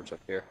lot of words up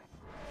here.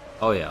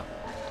 Oh yeah.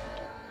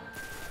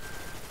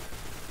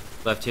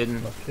 Left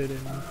hidden. Left hidden.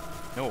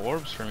 No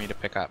orbs for me to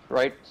pick up.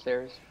 Right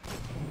stairs.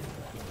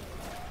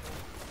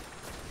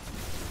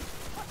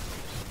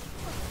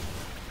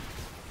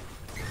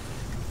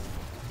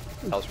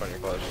 That was pretty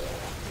close.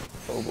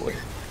 Oh boy.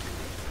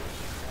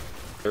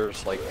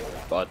 There's like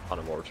a ton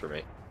of orbs for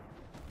me.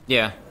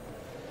 Yeah.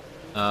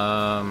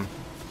 How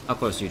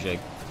close are you, Jake?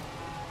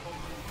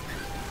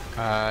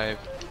 I've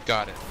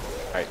got it.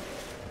 Alright.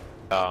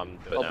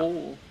 Do it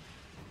now.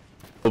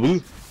 Bubble.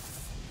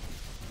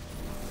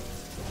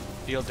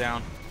 Field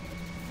down.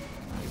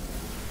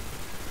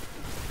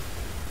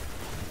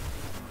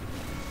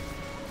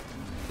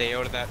 Stay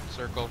out of that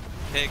circle.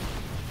 Pig.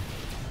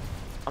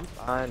 I'm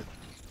fine.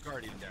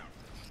 Guardian down.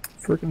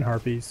 Freaking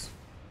harpies.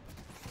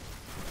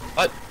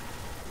 What?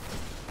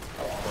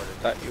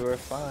 Thought you were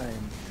fine.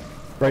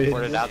 Right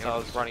Pointed hidden. out that I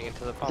was running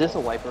into the Is bubble. this a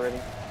wipe already?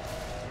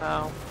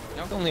 No.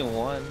 There's only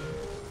one.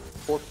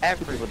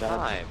 Every people died.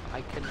 time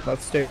I can.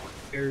 Left stairs.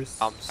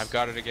 I've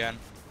got it again.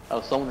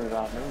 Oh, someone was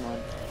out. Never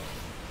mind.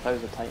 That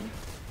was a Titan.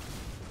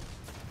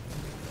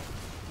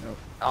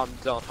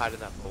 Don't hide in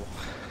that pool.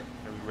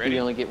 Are we Did ready?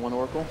 you only get 1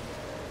 Oracle?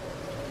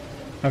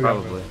 Okay.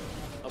 Probably.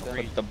 Okay.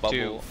 3, the bubble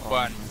 2, on.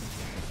 1.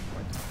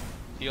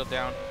 Field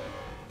down.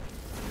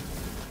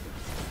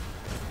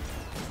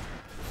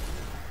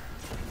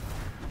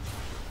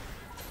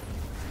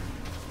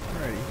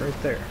 Alrighty,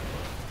 right there.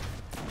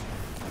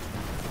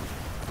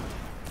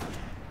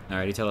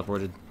 Alright, he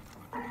teleported.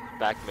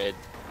 Back mid.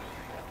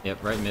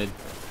 Yep, right mid.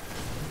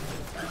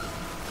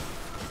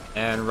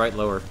 And right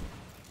lower.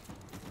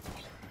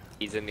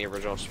 He's in the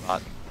original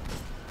spot.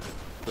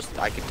 Just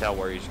I can tell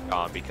where he's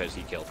gone because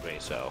he killed me,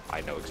 so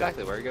I know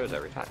exactly where he goes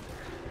every time.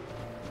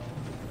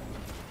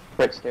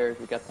 Right stairs.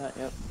 We got that.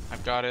 Yep.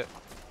 I've got it.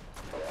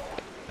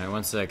 Alright,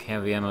 one sec.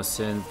 Heavy ammo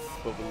synth.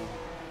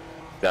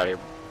 Get out of here.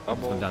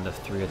 I'm down to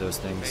 3 of those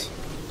things.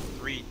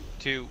 3,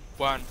 2,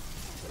 1.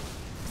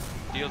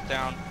 Shields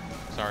down.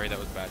 Sorry, that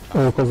was bad.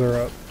 Oracles are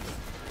up.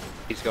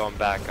 He's going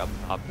back up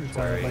It where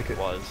sounded he like it.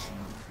 was.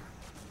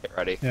 Get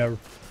ready. Yeah.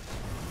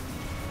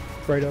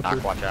 Right up Knock,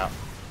 here. watch out.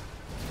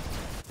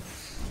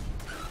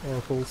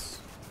 Oracles.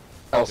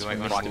 Oh, Do I swing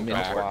want to to me go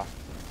as back? well.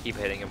 Keep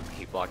hitting him,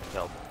 keep blocking his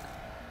help.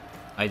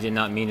 I did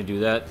not mean to do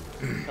that.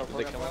 Did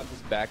they come out of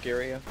this back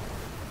area?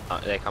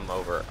 They come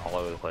over all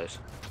over the place.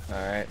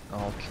 Alright,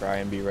 I'll try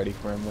and be ready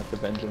for him with the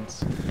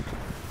vengeance.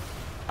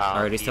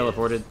 Alright, he's He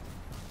teleported. is-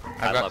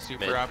 I got left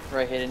super mid. up.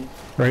 Right hidden.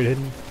 Right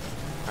hidden.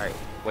 Alright,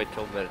 wait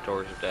till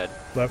Minotaurs are dead.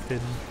 Left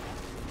hidden.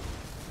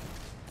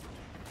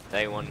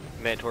 Anyone,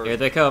 Minotaurs Here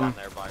they come. down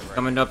there by right.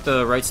 Coming up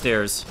the right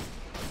stairs.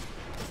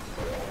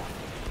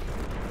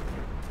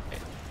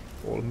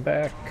 Hold him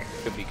back.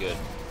 Could be good.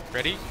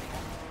 Ready?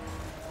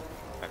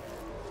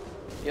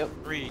 Yep.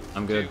 3,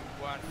 I'm good. 2,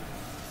 1.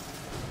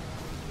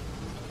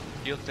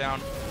 Shields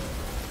down.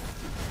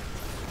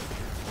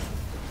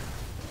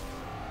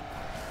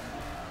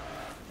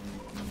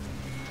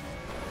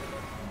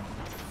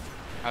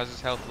 How's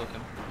his health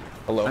looking?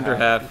 Hello. Under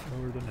half.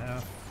 Lower than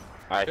half.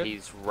 Alright, Good.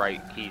 he's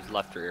right, he's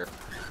left rear.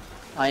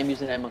 I am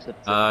using ammo set.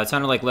 It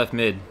sounded like left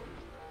mid.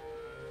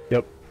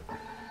 Yep.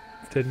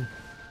 Left hidden.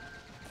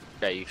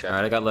 Okay, you check.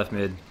 Alright, I got left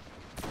mid.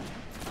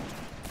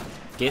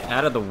 Get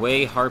out of the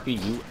way, Harpy,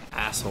 you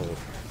asshole.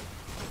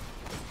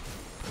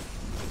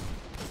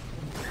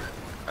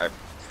 Alright.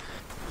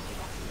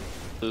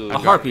 Ooh, A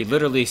Harpy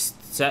literally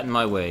sat in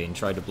my way and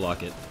tried to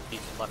block it. he's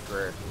left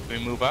rear. We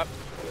move up.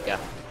 Yeah.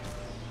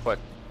 Quick,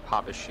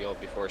 pop his shield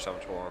before he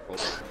summons more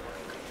oracles.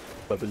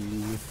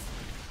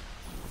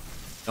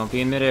 Don't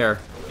be in midair.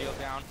 Shield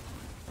down.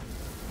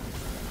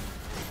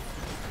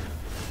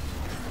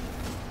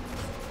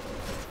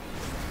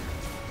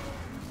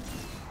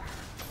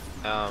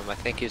 I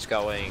think he's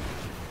going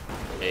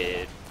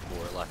mid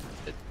or left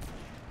mid.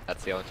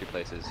 That's the only two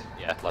places.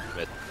 Yeah, left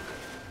mid.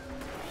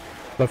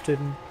 Left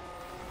hidden.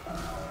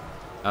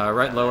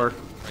 Right lower.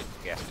 Right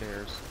Yeah.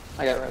 stairs.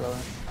 I got it right lower.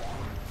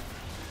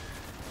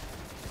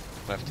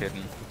 Left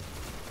hidden.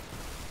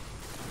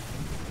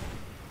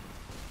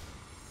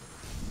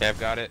 Yeah, I've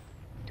got it.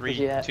 3, Where's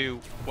he at? 2,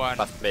 1.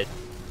 Left mid.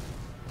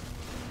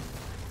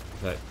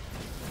 Okay.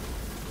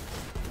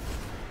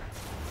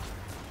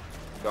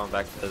 Going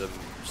back to the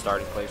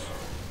starting place.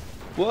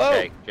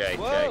 Whoa! Jay.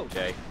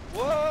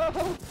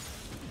 Whoa!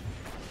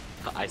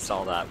 I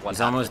saw that. What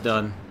He's almost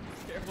done.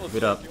 Careful, Give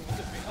it up.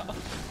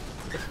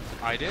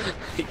 I did.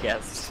 happened?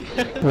 Yes.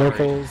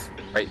 Oracles.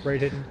 Right. Right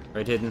hidden.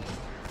 Right hidden.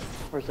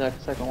 Where's the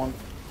second one?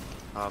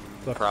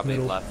 Left Probably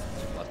middle.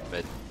 left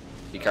mid.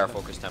 Be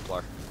careful, cause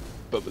Templar.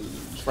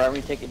 Right when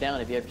you take it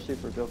down, if you have your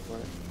super, go for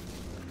it.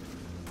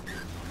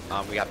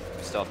 We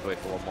still have to wait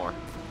for one more.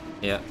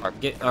 Yeah.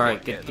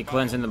 Alright, get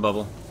cleanse in the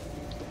bubble.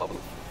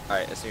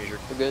 Alright, as soon as you're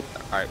We're good.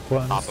 alright,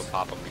 Cleanse.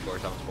 pop him before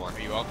it summons more. Are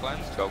you all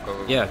cleansed? Go.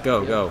 Yeah,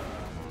 go.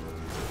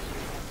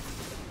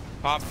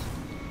 Popped.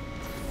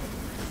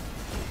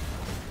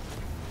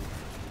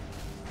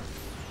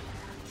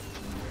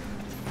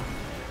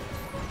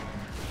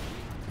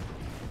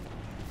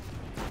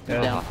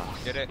 Yeah. Down.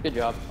 Get it. Good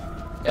job.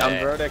 Down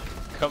Yeah. verdict.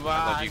 Come on.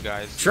 I love you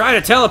guys. Try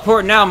to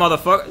teleport now,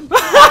 motherfucker!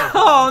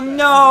 Oh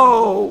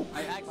no!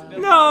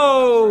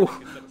 No!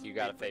 You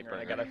got a fate I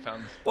burner. got it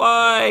found.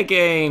 Why,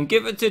 game?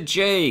 Give it to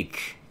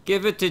Jake.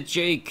 Give it to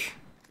Jake.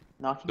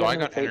 Knock you So I down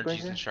got with a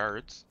energies Fatebringer? and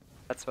shards.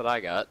 That's what I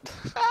got.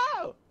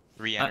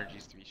 3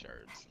 energies, 3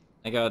 shards.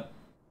 I got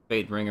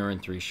Fatebringer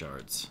and 3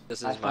 shards.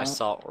 This I is my found-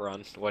 salt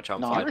run, which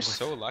I'm No, fine You were with.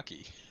 so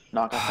lucky.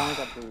 Knock, I finally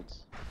got boots.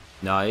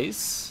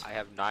 Nice. I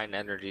have 9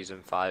 energies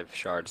and 5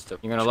 shards to.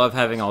 You're gonna love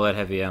having all that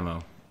heavy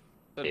ammo.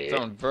 It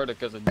found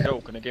verdict as a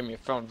joke, and it gave me a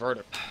found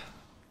verdict.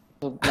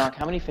 So, Knock,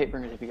 how many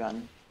Fatebringers have you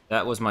gotten?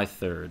 That was my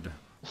 3rd.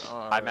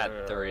 I'm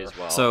at 3 as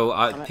well. So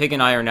I'm at- Pig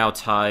and I are now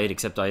tied,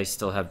 except I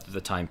still have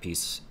the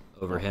timepiece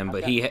over him. I've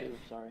But got he 2,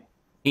 sorry.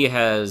 he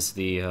has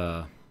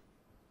the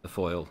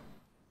foil.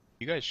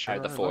 You guys sure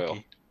the are foil.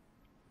 lucky.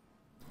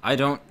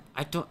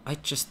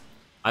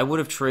 I would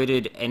have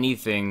traded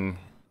anything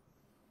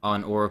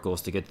on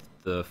oracles to get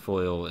the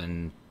foil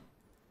and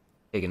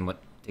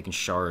taken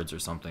shards or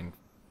something.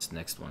 This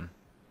next one.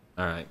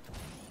 All right.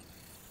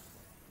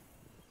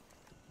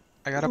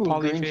 I got a Ooh, green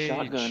polyphage.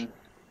 shotgun.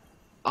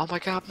 Oh my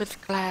god,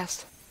 mythic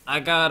class. I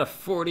got a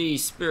 40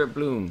 spirit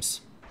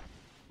blooms.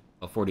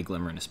 A 40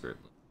 glimmer and a spirit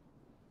bloom.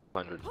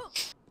 100.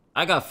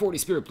 I got 40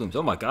 spirit blooms.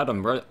 Oh my god,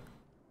 I'm right.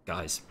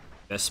 Guys,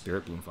 best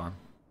spirit bloom farm.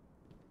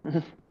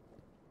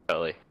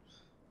 Really. You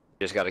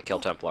just gotta kill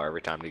Templar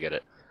every time to get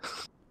it.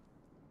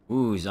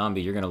 Ooh,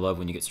 zombie, you're gonna love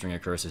when you get String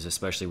of Curses,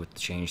 especially with the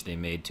change they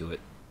made to it.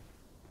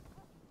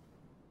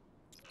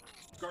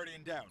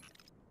 Guardian down.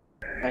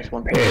 Nice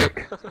one.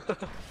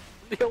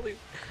 The only.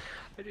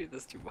 I do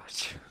this too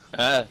much.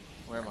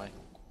 Where am I?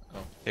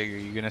 Hey, are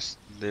you gonna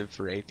live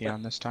for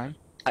Atheon this time?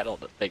 I don't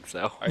think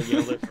so. Are you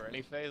gonna live for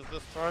any phase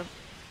this time?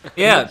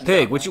 Yeah,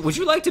 Pig. Would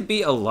you like to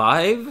be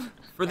alive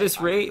for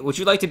this raid? Would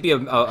you like to be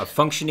a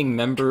functioning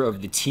member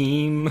of the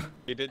team?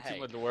 You did too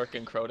much work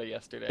in Crota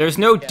yesterday. There's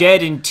no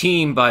dead in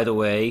team, by the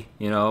way.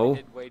 You I know.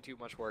 did way too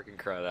much work in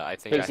Crota. I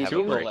think Hey, I see, have two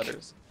a of the break.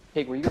 letters.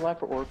 Pig, were you alive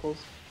for Oracles?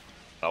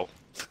 No.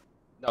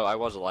 No, I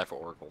was alive for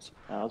Oracles.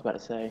 I was about to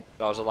say.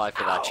 I was alive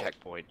for that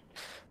checkpoint.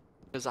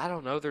 Because I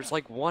don't know, there's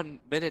like 1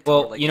 minute.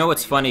 Well, like you know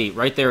what's 3 funny?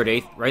 Right there at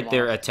eighth, right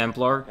there at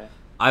Templar, Okay.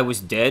 I was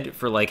dead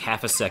for like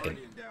half a second.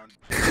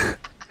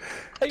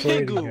 Way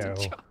to go.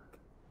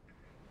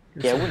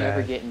 Yeah, so we're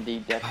never bad. getting the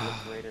Death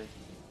Liberator.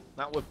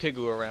 Not with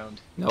Pigu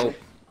around. Nope.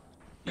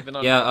 Even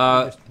on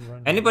Yeah. Just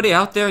run Anybody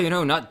out there, you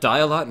know, not die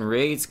a lot in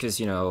raids, because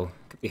you know,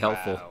 could be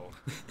helpful.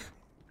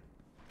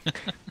 Wow.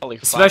 Holy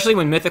fuck. Especially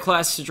when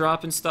Mythoclasts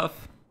drop and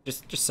stuff.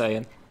 Just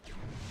saying.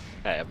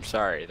 Hey, I'm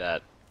sorry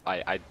that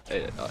I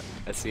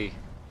see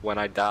when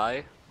I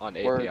die on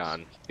Words.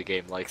 Avion, the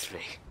game likes me.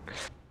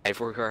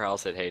 Everywhere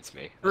else it hates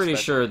me. Pretty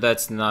Especially- sure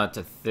that's not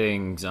a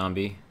thing,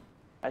 zombie.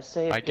 I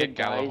say if I get Pig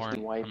dies, Galahorn,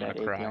 you wipe I'm gonna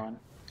at cry. Atheon.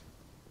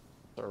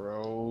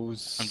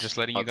 Throws. I'm just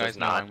letting Oh, you guys does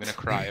know not. I'm gonna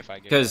cry if I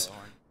get 'Cause-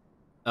 Galahorn.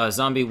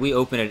 Zombie, we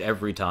open it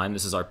every time.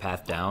 This is our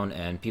path down,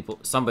 and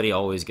somebody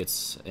always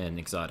gets an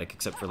exotic,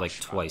 except for like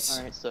twice.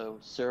 Alright, so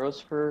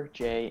Suros for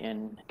Jay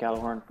and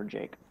Galahorn for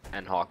Jake.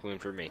 And Hawkmoon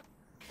for me.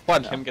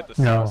 Watch him get the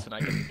No. Samus and I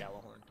get the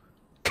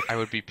Galahorn. I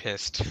would be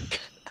pissed.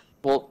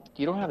 Well,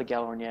 you don't have the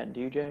Galahorn yet, do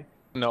you, Jay?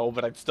 No,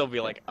 but I'd still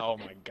be like, oh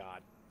my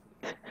god.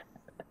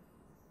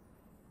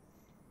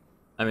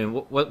 I mean,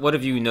 what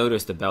have you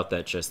noticed about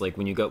that chest? Like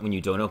when you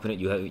don't open it,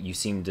 you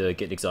seem to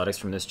get exotics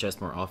from this chest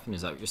more often.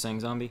 Is that what you're saying,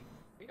 zombie?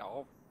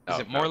 Is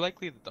it more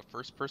likely that the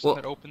first person Well-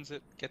 that opens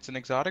it gets an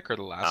exotic, or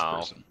the last No.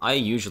 person? I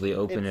usually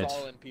open It's it.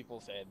 all in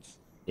people's heads.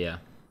 Yeah.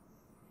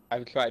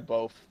 I've tried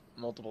both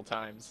multiple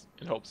times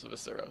in hopes of a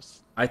Suros.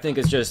 I think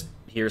it's just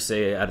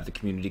hearsay out of the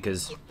community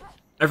because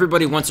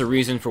everybody wants a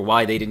reason for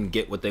why they didn't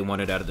get what they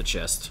wanted out of the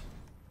chest.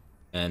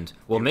 And,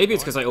 well, maybe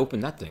it's because I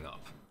opened that thing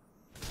up.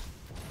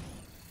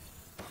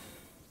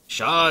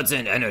 Shards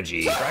and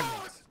energy.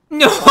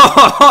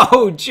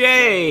 No,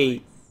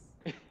 Jay!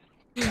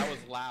 That was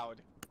loud.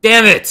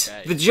 Damn it!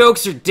 The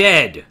jokes are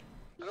dead.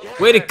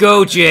 Way to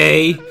go,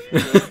 Jay!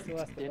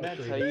 Didn't I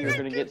tell you you were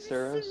gonna get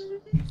Suros?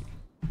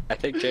 I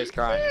think Jay's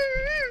crying.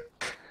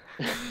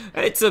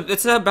 It's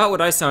about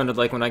what I sounded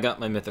like when I got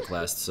my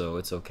Mythoclast, so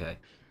it's okay.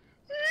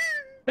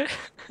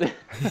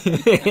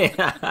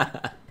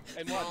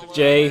 And watch,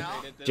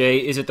 Jay,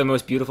 is it the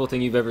most beautiful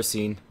thing you've ever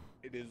seen?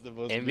 It is the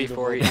most And beautiful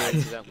before he thing.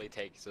 accidentally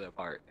takes it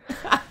apart.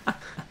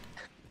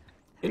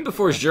 In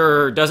Before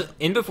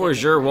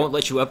Xur won't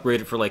let you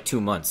upgrade it for like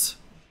 2 months.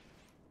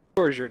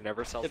 Or you're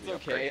never sells It's the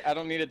okay. upgrade. I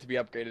don't need it to be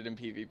upgraded in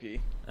PvP.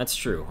 That's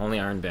true. Only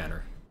Iron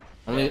Banner.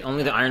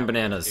 Only the Iron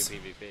Bananas. Do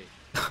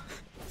PvP.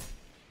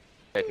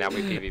 Okay, now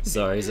we PvP.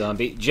 Sorry,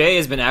 zombie. Jay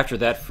has been after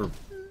that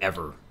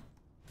forever.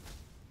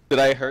 Did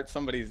I hurt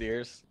somebody's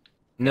ears?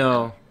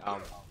 No,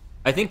 Um,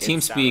 I think It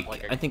sounded TeamSpeak.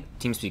 like a- I think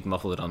TeamSpeak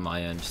muffled it on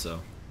my end. So, it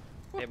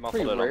Pretty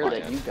muffled it on rare my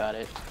that end. you got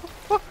it.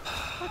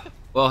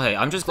 well, hey,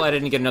 I'm just glad I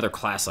didn't get another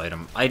class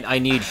item. I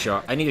needed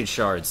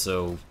shards,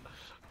 so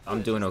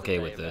I'm doing okay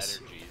with this.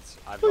 Energies.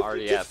 I've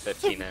already at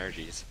 15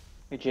 energies.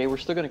 Hey Jay, we're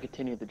still gonna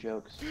continue the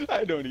jokes.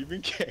 I don't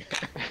even care.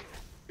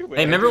 Hey,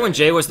 remember when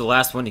Jay was the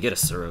last one to get a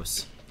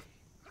Suros?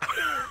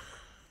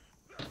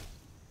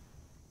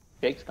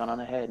 Jake's gone on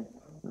ahead.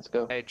 Let's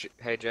go.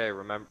 Hey Jay,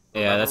 remember?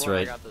 Yeah, that's when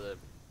right. I got the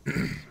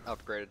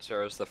upgraded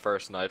Suros the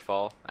first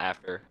Nightfall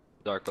after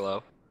Dark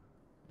Below.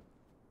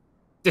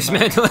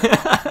 Dismantle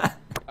it.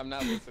 I'm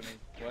not listening.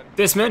 What?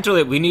 Dismantle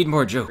it. We need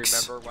more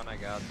jokes. Remember when I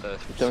got the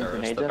Throwing Suros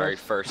grenades the at very us?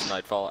 first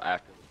Nightfall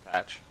after the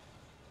patch?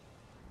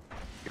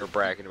 You were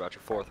bragging about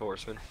your fourth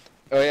horseman.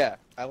 Oh yeah,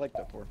 I like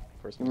that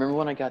first one. Remember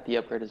when I got the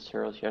upgraded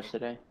Suros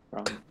yesterday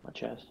from my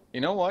chest?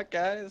 You know what,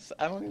 guys?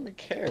 I don't even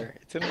care.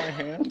 It's in my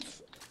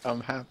hands.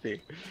 I'm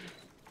happy.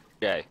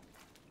 Jay,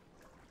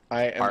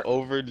 I am Art.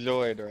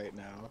 overjoyed right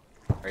now.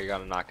 are you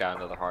gonna knock out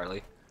another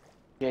Harley?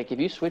 Jake, if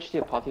you switch the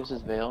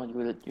Apotheosis Veil,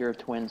 you're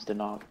twins to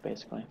knock,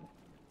 basically.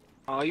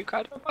 Oh, you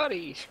got a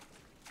buddy.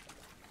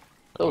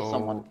 Kill Oh.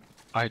 someone.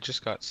 I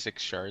just got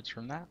 6 shards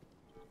from that.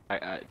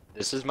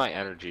 This is my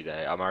energy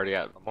day. I'm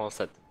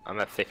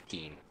at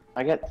 15.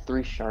 I got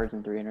 3 shards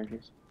and 3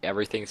 energies.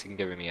 Everything's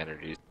giving me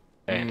energies.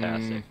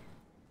 Fantastic.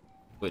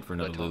 Wait for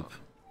another But, loop.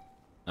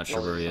 Not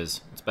sure where he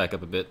is. Let's back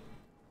up a bit.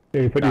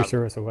 Here, you put your Um,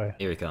 service away.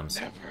 Here he comes.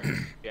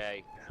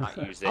 Jay, not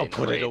use it. I'll in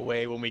put a it raid.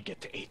 away when we get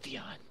to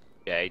Atheon.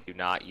 Jay, do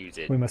not use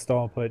it. We must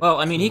all put. Well,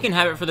 I mean, he can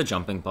have it for the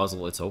jumping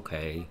puzzle. It's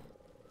okay.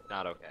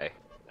 Not okay.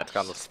 That's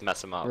gonna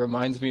mess him up. It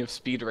reminds me of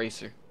Speed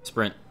Racer.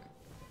 Sprint.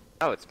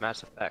 Oh, it's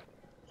Mass Effect.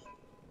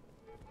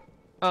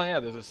 Oh yeah,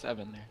 there's a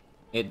 7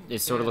 there. It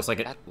sort of looks like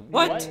it. that-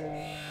 What?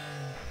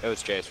 It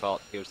was Jay's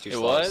fault. He was too It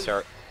slow. was?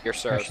 Your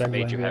Suros Hashtag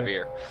made you blame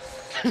heavier.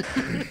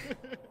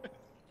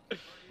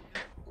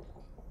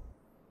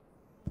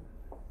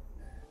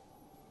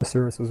 The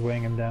service was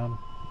weighing him down.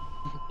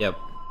 Yep.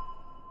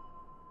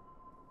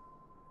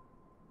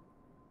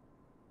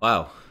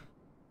 Wow.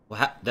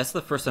 Well, that's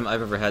the first time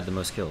I've ever had the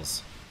most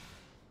kills.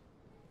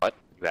 What?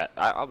 That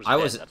I was. I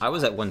dead, was that's I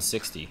was why. at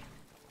 160.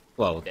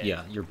 Well, Dead.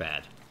 yeah, you're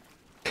bad.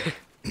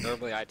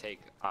 Normally I take.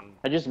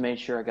 I just made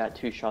sure I got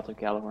 2 shots of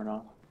Gallagher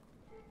off.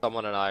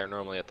 Someone and I are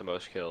normally at the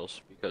most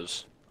kills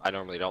because I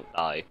normally don't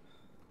die.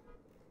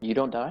 You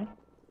don't die?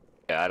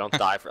 Yeah, I don't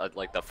die for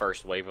like the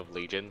first wave of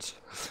legions.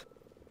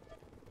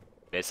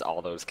 Miss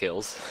all those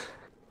kills.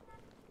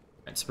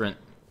 Alright, sprint.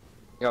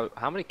 Yo,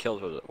 how many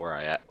kills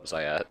was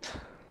I at?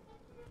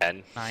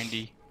 10?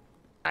 90.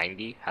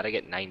 90? How'd I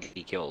get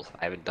 90 kills?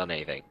 I haven't done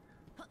anything.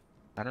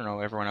 I don't know,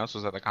 everyone else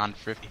was at the con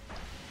 50.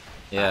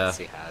 Yeah. Let's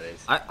see how it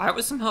is. I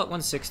was somehow at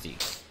 160.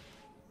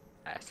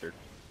 Bastard.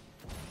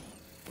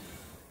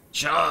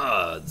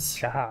 Shots.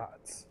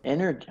 Shots.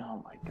 Energy.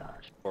 Oh my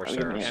gosh. Or Are you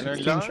Ceros. mad?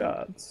 Energy. Two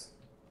shots.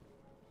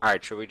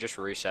 Alright, should we just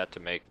reset to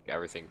make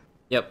everything?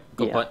 Yep.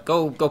 Go Yeah.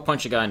 go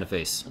punch a guy in the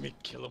face. Let me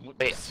kill him with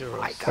Wait, my zeros.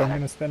 I So I'm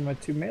gonna spend my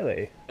 2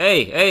 melee.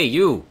 Hey,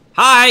 you.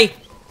 Hi.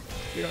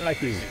 We don't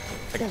like you.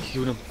 I gotta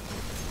shoot him.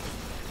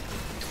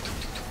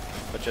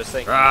 But just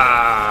think,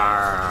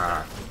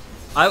 Rawr.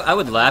 I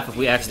would laugh if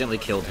we accidentally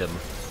killed him.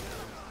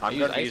 I'm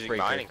use gonna be using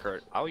Icebreaker. mining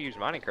curse. I'll use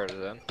mining curse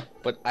then.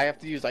 But I have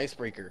to use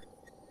Icebreaker.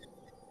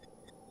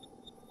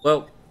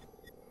 Well,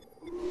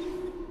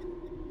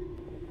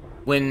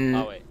 when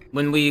Oh, wait.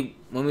 when we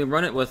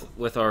run it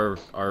with our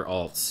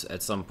alts,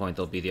 at some point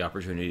there'll be the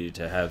opportunity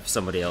to have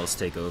somebody else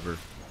take over.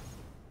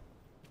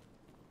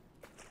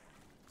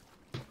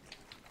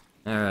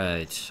 All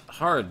right,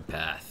 hard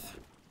path.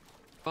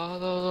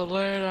 Follow the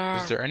leader.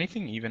 Is there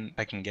anything even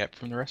I can get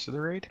from the rest of the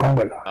raid? Oh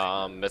my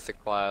god.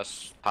 Mythic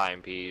class,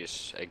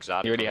 timepiece,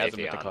 exotic. He already from has a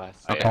mythic Atheon.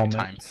 class. Oh, Okay, yeah.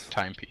 Helmets.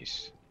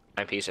 timepiece.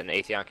 Timepiece and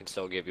Atheon can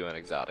still give you an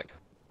exotic. Mhm.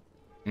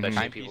 Especially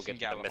Timepiece people and get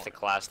the Gallahorn. mythic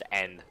class to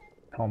end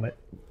Helmet.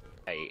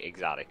 a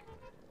exotic.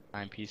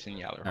 Timepiece and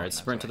Yaller. All right,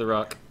 sprint to the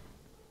rock.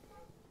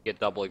 Get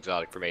double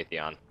exotic from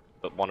Atheon,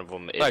 but one of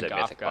them is Like a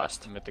Goth mythic got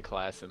class. mythic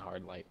class and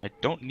hard light. I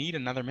don't need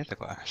another mythic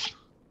class.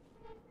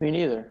 Me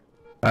neither.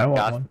 I want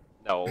Goth- one.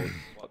 No,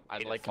 what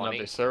I'd made like it funny,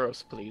 another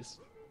Suros, please.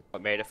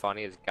 What made it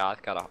funny is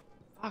Goth got a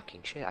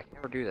fucking shit. I can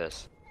never do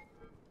this.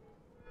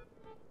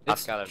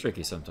 It's Goth got a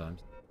tricky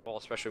sometimes. well,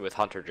 especially with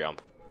Hunter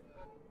Jump.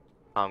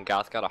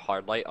 Goth got a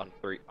hard light on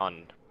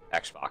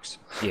Xbox,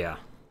 Yeah.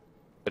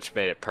 which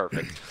made it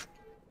perfect.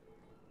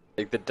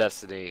 Like the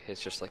Destiny is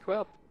just like,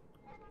 well,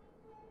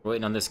 We're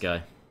waiting on this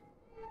guy.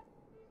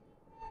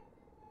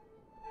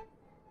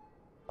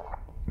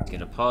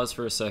 Gonna pause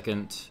for a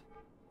second.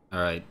 All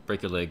right,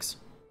 break your legs.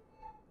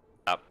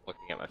 stop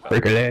looking at my phone.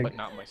 Break a leg. But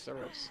not my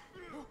Suros.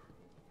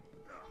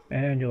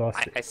 And you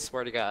lost it. I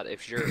swear to God,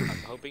 if I'm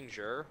hoping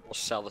Jur will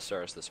sell the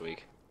Suros this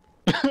week.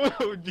 I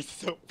would be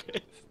so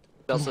pissed.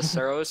 Sells the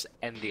Suros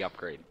and the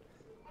upgrade.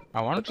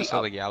 I wanted to Okay,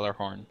 sell the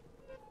Gjallarhorn.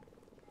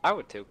 I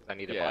would too, 'cause I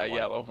need to Yeah, buy one.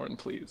 Yellowhorn,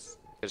 please.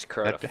 Because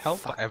That Crota,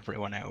 help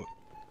everyone out.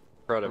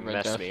 Crota Red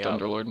messed Death, me up.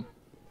 Thunderlord.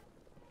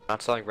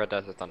 Not selling Red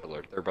Death or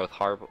Thunderlord. They're both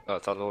horrible.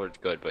 Thunderlord's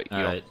good, but you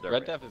don't Alright. deserve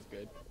Red it. Death is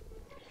good.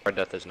 Red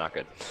Death is not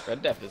good.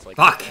 Red Death is like.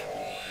 Fuck!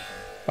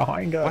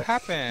 Behind us. What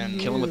happened?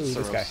 Kill him with Ooh, the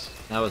this guy.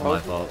 Suros. That was my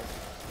fault.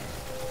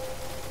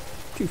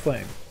 2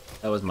 flame.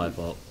 That was my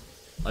fault.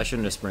 I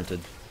shouldn't have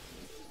sprinted.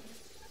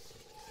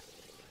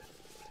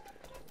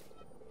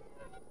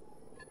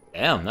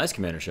 Damn, nice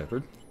Commander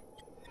Shepard.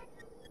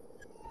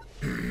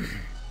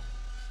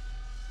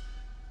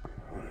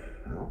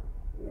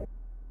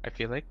 I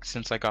feel like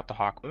since I got the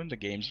Hawk Moon, the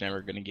game's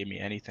never gonna give me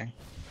anything.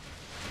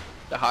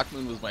 The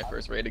Hawkmoon was my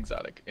first raid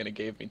exotic, and it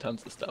gave me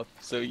tons of stuff.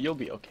 So you'll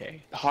be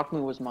okay.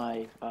 Hawkmoon was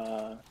my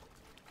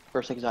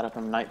first exotic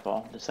from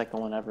Nightfall, the second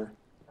one ever.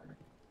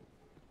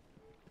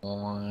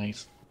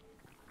 Nice.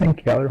 I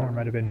think Gallagher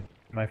might have been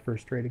my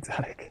first raid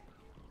exotic.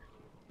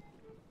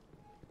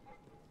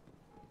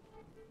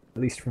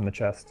 At least from the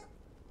chest.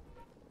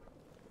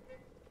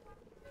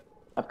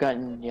 I've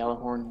gotten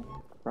Yellowhorn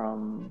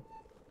from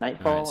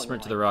Nightfall. Alright, and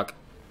sprint to then, the rock.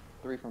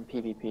 3 from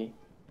PvP.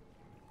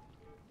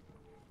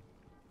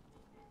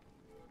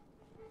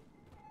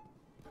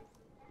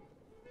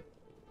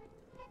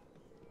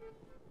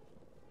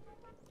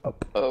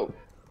 Up. Oh.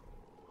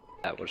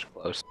 That was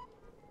close.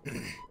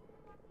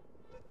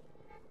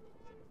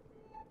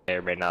 May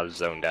or may not have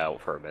zoned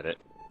out for a minute.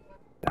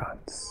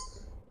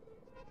 Dots.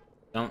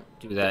 Don't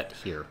do that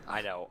here.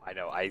 I know.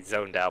 I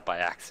zoned out by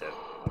accident.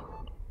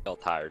 Still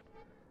tired.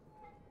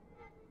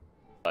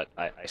 But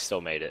I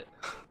still made it.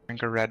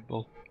 Drink a Red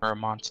Bull or a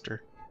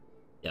Monster.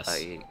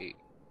 Yes.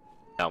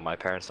 No, my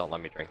parents don't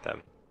let me drink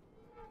them.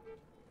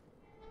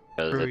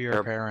 'Cause Screw it- your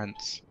they're-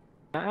 parents.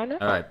 I know.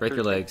 Alright, break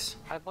your They're- legs.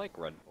 I like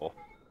Red Bull.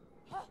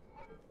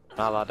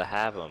 Not allowed to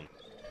have them.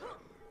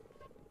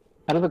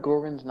 How do the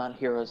Gorgons not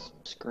hear us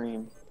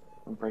scream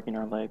from breaking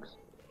our legs?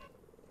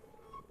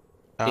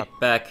 Stop. Get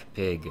back,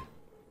 pig.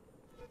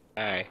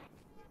 Hey.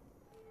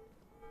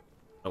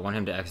 I want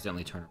him to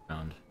accidentally turn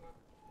around.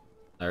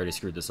 I already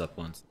screwed this up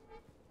once.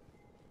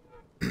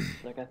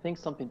 Like, I think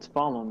something's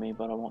following me,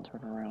 but I won't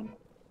turn around.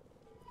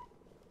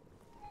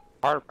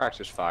 Hard to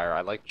practice fire.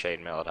 I like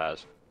chainmail it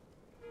has.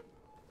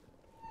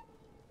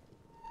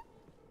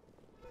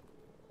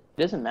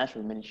 It doesn't match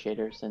with mini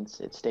shader since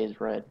it stays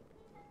red.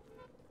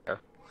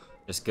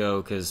 It Just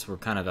go, because we're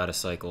kind of out of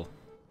cycle.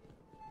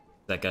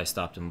 That guy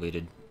stopped and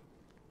bleeded.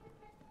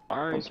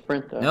 Don't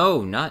sprint though.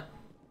 No, not...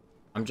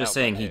 I'm just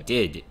saying he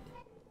Okay. did.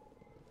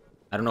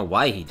 I don't know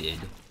why he did.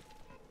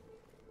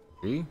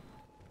 See?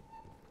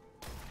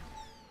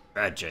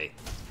 Bad Jay.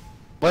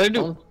 What did I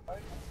do? Don't-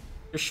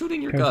 You're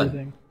shooting your Cover gun.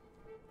 thing.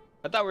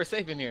 I thought we were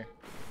safe in here.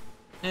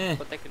 Eh,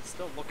 But they can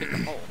still look in the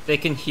hole. they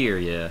can hear,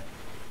 yeah.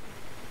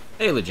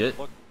 Hey, legit.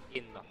 Look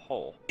in the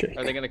hole. Jake.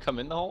 Are they gonna come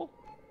in the hole?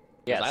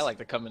 'Cause Yes. I like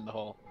to come in the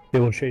hole. They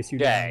will chase you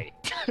down Yay.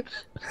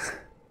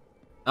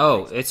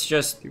 Oh, it's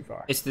just... too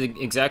far. It's the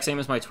exact same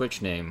as my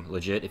Twitch name,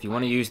 legit. If you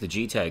want to use the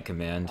G-Tag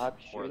command... Stop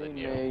More than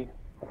shooting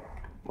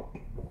you.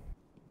 me.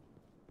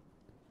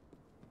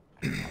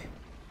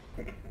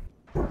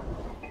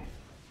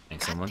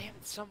 Thanks, someone. Damn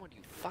it, someone,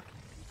 you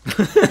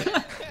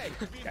fucking...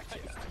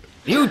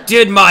 You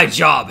did my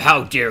job!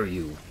 How dare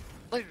you!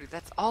 Literally,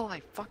 that's all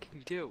I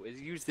fucking do, is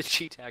use the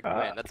G-Tag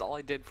command. That's all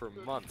I did for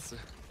months.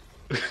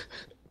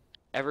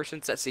 Ever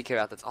since that C came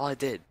out, that's all I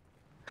did.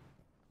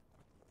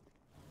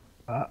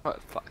 Oh,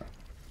 fuck.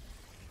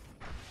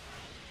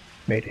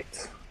 Made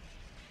it.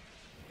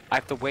 I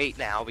have to wait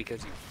now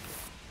because you...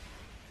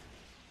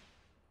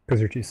 Because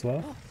you're too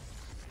slow?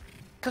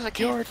 Because I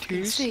can't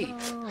fucking see.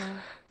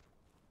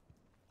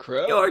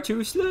 Crow? You're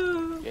too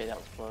slow! Yeah, that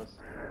was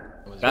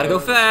close. Gotta go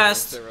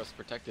fast. My Suros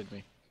protected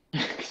me.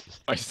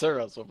 My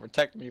Suros will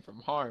protect me from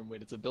harm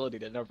with its ability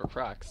to never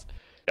cracks.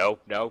 No,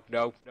 no,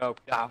 no, no,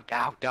 no,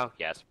 no, no.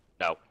 Yes,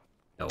 no.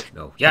 No,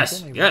 no.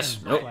 Yes, only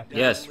yes, one no, flat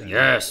yes, down.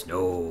 yes,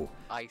 no.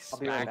 I be right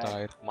smacked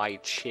back. my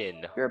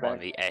chin Be right on back.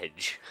 the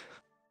edge.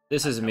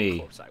 This is That's how me,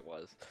 close I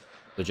was.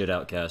 legit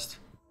outcast.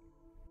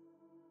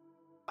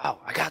 Oh,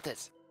 I got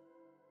this.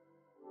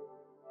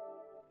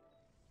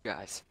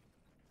 Guys.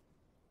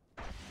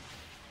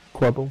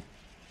 Quibble.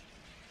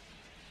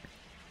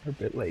 We're a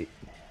bit late.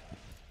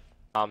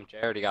 Jay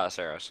already got a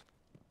Saros.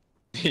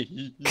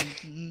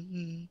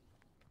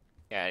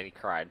 Yeah, and he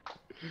cried.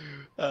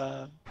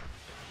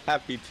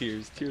 Happy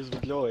tears, tears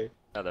of joy.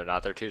 No, they're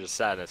not. They're tears of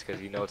sadness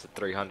because you know it's a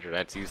 300 and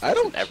it's useless I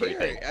don't in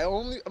everything. care. I'm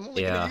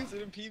only Yeah. gonna use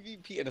it in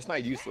PvP, and it's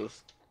not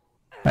useless.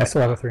 I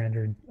still have a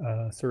 300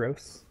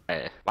 Suros.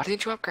 Why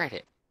didn't you upgrade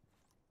it?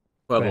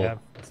 but I Quibble, have-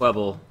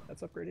 Quibble,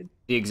 That's upgraded.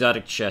 the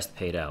exotic chest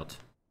paid out.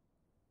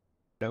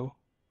 No.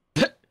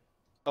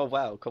 Oh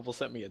wow, Couple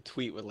sent me a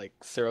tweet with like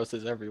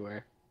Ceroses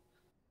everywhere.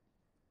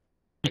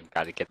 I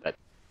gotta get that.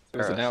 It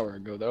was an Saros. hour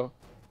ago though.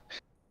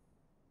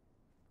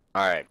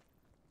 Alright.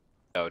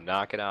 So,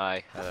 Knock and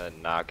I, and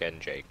then Knock and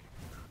Jake.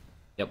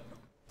 Yep.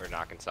 We're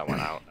knocking someone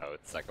out. Oh,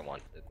 it's the second one.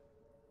 It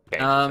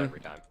changes every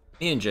time.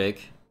 Me and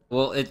Jake.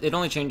 Well, it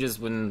only changes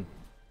when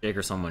Jake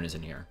or someone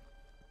isn't here.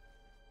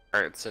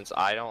 Alright, since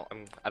I don't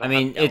I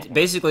mean, have it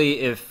basically,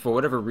 if for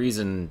whatever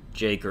reason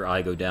Jake or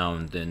I go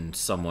down, then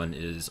someone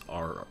is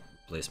our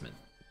replacement.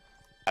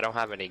 I don't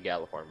have any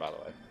Galahorn, by the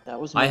way. That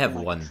was I making have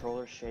my one.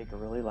 controller shake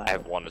really loud. I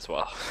have one as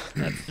well.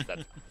 that's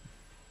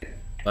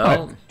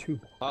Well, Two.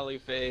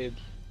 Polyfade.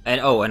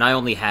 and oh, and I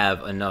only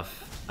have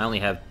enough. I only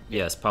have,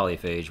 yes,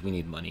 polyphage. We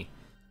need money.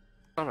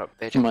 son of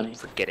a bitch. I'm Money.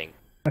 forgetting.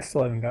 I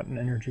still haven't gotten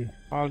energy.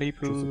 Ollie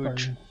which is pooch.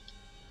 surprising.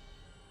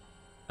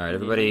 All right,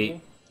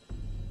 everybody.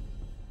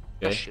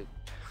 Oh, Okay, shit.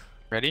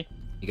 Ready?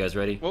 you guys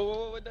ready? Whoa, whoa,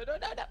 whoa, no, no,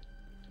 no, no.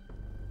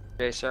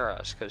 Jay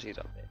Saros, because he's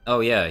up there. Oh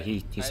yeah,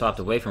 he I swapped just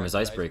away from his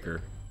recharged the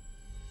icebreaker.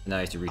 Now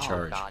he has to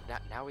recharge. Oh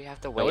god, now we have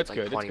to wait it's like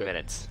good, it's 20 good.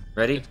 minutes.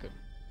 Ready? It's good.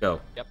 Go.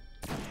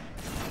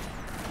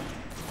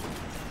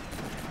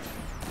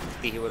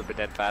 He would have been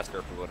dead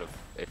faster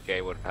if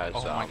Jay would have had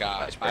Oh my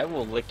god, icebreaker. I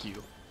will lick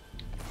you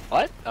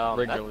What?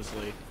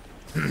 rigorously.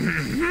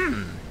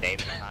 Name the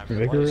time it was.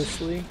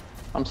 Vigorously?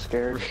 I'm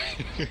scared.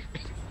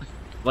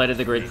 Light of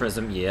the Great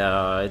Prism.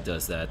 Yeah, it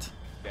does that.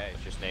 Okay,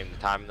 just name the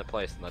time and the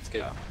place and let's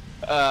go.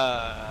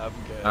 I'm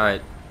good. All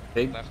right,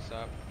 Pig. Left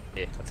up.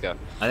 Yeah, let's go. I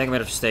think I'm gonna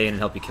have to stay in and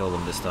help you kill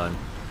them this time.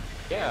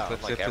 Yeah,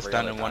 Let's like get this every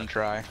done other in one time.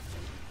 try.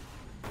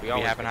 We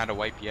always haven't make- had a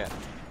wipe yet.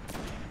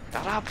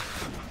 Shut up!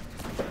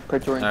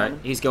 Praetorian All right,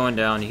 coming. he's going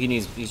down.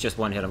 He's just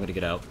one hit. I'm gonna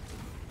get out.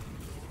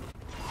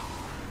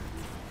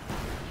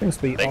 Seems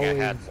to be I think I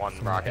always had one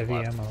some rocket heavy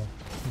left. ammo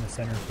in the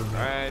center for me.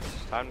 Alright,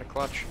 time to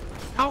clutch.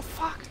 Oh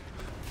fuck!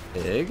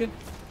 Pig.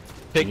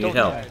 Pig, You don't need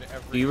help. die in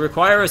every- Do you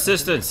require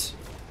assistance?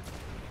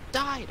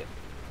 Died!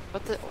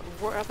 But the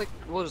relic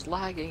was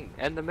lagging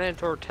and the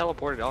Minotaur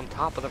teleported on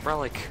top of the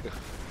relic.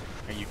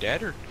 Are you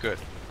dead or good?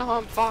 No,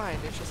 I'm fine.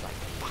 It's just like,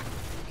 fuck,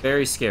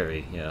 Very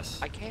scary. Yes.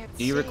 I can't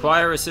Do you see.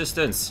 require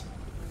assistance?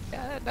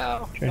 Yeah,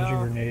 no. Changing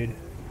no. grenade.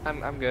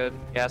 I'm good.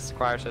 Yes,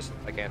 require assistance.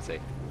 I can't see.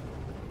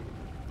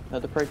 No,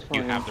 the You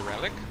Praetorian. have the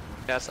relic?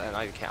 Yes, and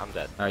I can't. I'm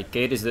dead. All right,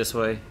 gate is this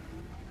way.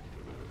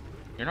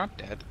 You're not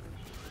dead.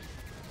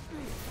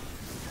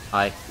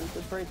 Hi.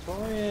 The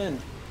Praetorian.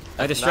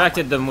 I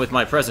distracted them with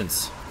my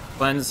presence.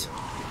 Cleanse.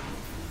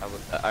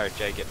 Alright,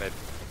 Jay, get mid.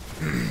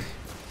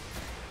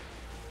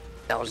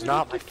 That was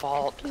not my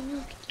fault.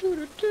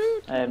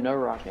 I have no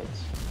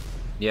rockets.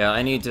 Yeah,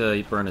 I need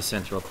to burn a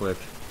synth real quick.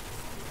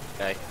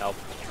 Okay, help.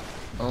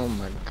 Oh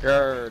my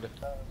god.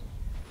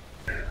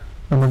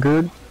 Am I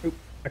good? Oop,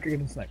 I could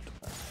get sniped.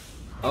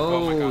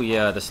 Oh my Oh, God.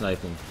 yeah, the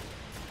sniping.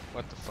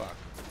 What the fuck?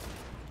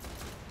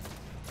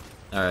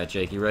 Alright,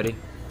 Jake, you ready?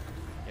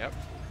 Yep.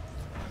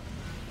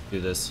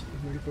 Do this.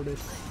 Ready for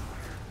this?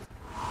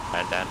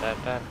 Dun, dun, dun,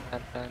 dun,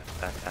 dun, dun,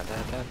 dun, dun,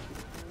 dun, dun.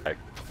 Alright.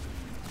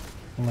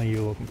 Only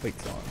you will complete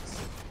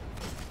songs.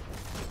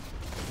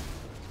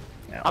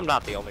 Now. I'm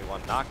not the only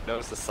one. Nock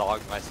knows the song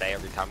I say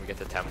every time we get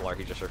to Templar.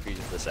 He just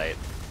refuses to say it.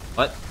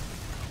 What?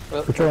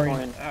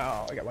 Praetorian.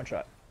 Oh, I got one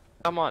shot.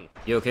 Come on.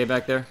 You okay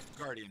back there?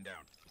 Guardian down.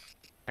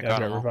 I Yeah, got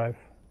I him got all. revive.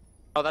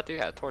 Oh, that dude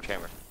had a torch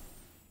hammer.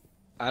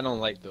 I don't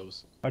like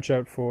those. Watch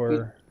out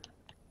for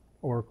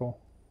Oracle.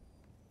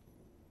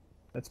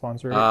 That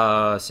spawns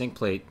right. Sync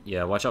plate.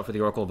 Yeah, watch out for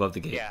the Oracle above the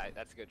gate. Yeah,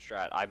 that's a good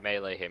strat. I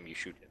melee him, you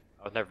shoot him.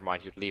 Oh, never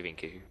mind. You're leaving.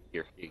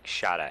 You're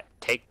shot at.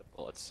 Take the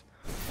bullets.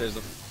 There's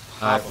a.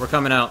 Alright, we're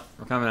coming out.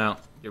 We're coming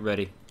out. Get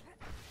ready.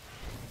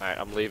 Alright,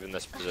 I'm leaving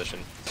this position.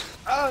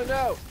 Oh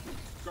no!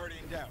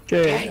 Guardian down.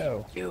 Jay,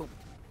 no. You.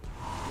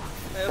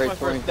 That's my Praetorian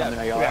first death. coming,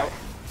 are y'all out?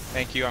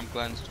 Thank you, I'm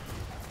cleansed.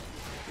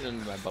 Get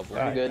into my bubble.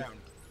 Alright. Good.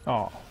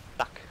 Oh.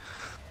 Stuck.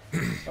 Oh,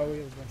 we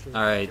have a bunch of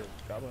Alright.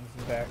 goblins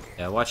in the back.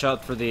 Yeah, watch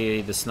out for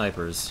the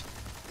snipers.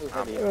 Ooh,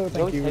 heavy. Oh, It's thank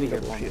always you. heavy here,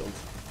 Double Paul. shield.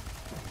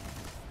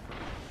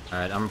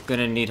 Alright, I'm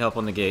gonna need help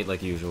on the gate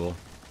like usual.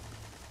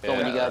 So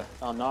when you Yeah.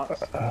 got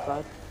Nox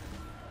inside?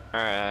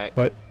 Alright.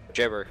 What?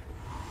 Jibber,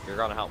 you're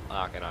gonna help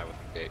Nock and I with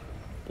the gate.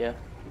 Yeah.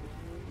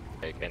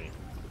 They can.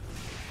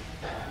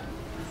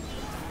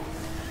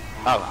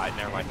 Oh,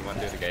 never mind. He went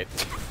through the gate.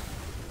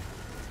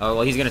 Oh,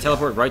 well, he's gonna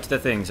teleport right to the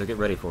thing, so get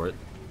ready for it.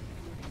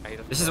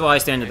 This is why I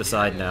stand to the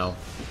side now.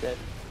 He's dead.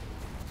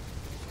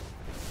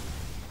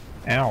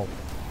 Ow.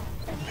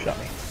 Shot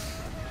me.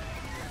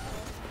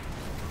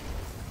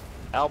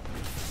 Help.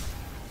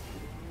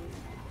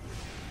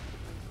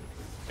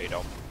 No, you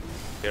don't.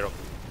 You don't.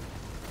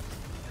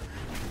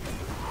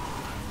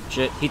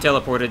 Shit, he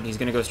teleported. He's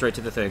gonna go straight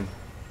to the thing.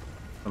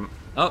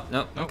 Oh,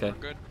 no, Nope, okay. we're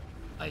good.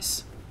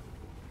 Nice.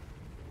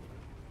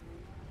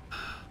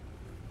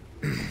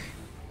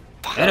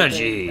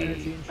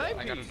 Energy!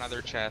 I got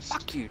another chest.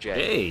 Fuck you, Jay.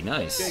 Hey,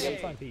 nice. Jay, got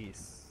a fun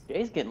piece.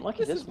 Jay's getting lucky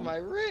This this is one. my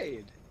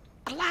raid.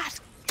 The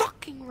last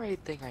fucking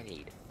raid thing I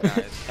need.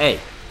 Guys, Hey,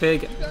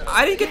 Pig,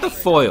 I didn't get the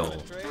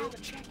foil.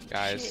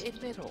 guys, Shit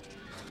in middle.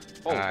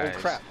 Oh, Guys. oh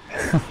crap.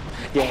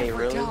 Jay,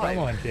 really? Come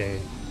on, Jay.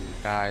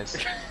 guys,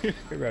 Get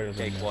better than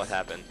Jake, this. what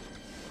happened?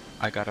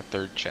 I got a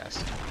third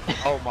chest.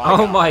 Oh my Oh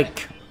god. my g-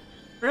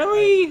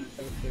 Really?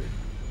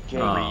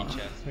 Jay, Aw.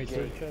 Wait,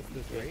 third chest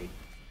this raid?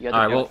 you got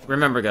Alright, the well,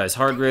 remember guys,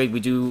 hard raid, we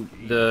do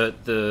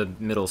the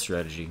middle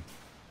strategy.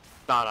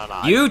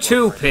 No. You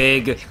too,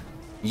 Pig!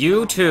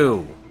 You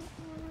too!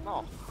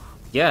 No.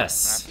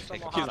 Yes!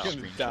 Take a He's photo gonna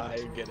screenshot. die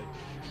and get it.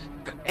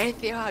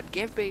 Atheon,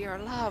 give me your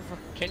love.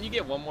 Can you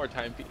get one more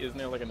time? Isn't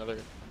there like another?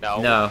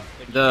 No. No,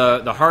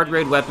 the hard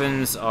raid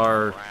weapons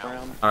are...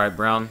 Brown. Alright,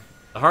 Brown.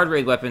 The hard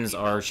raid weapons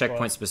are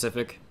checkpoint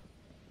specific.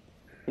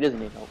 He doesn't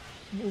need help.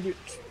 Move it.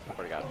 What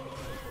do you got?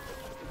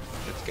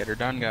 Let's get her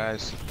done,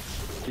 guys.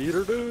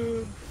 Peter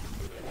dude.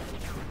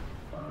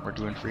 We're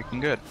doing freaking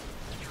good.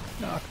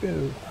 Knock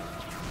boo.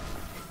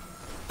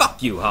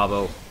 Fuck you,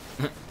 Hobo!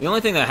 The only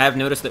thing I have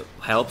noticed that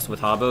helps with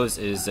Hobos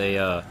is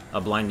a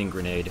blinding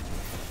grenade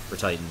for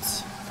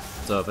Titans.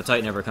 So if a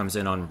Titan ever comes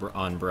in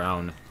on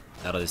Brown,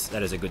 that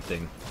is a good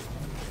thing.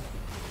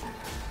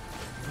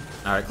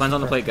 Alright, cleanse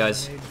on the plate,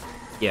 guys.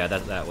 Yeah,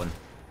 that one.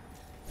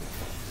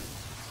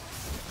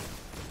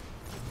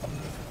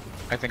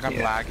 I think I'm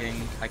Yeah.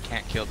 lagging. I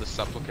can't kill the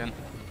supplicant.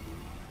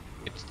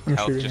 Its I'm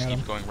health shooting just at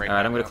keeps him. going right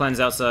Alright, I'm gonna back up. cleanse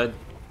outside.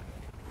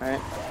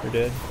 Alright. We're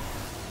dead.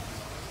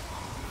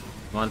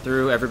 Come on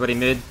through, everybody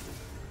mid.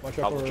 Watch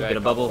out Bubble for Jay. Get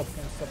a bubble.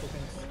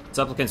 supplicants.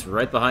 Supplicant's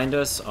right behind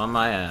us, on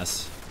my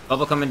ass.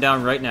 Bubble coming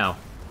down right now.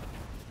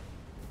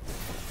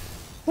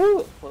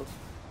 Woo! Close.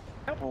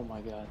 Oh my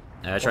god.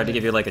 I tried to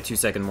give you like a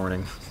 2-second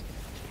warning.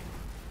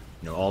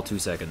 You know, all 2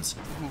 seconds.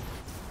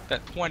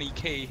 That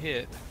 20k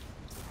hit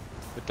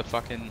with the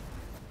fucking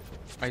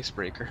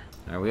icebreaker.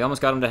 Alright, we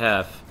almost got him to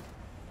half.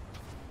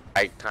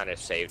 I kind of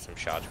saved some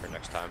shots for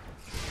next time.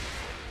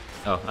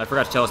 Oh, I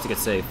forgot to tell us to get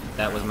safe.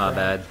 That was my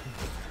bad.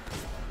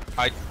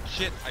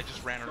 Shit, I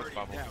just ran out of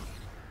bubble.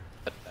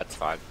 That's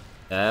fine.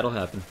 That'll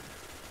happen.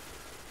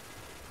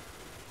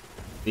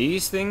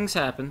 These things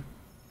happen.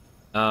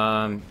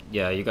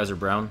 Yeah, you guys are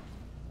brown.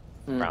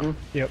 Brown.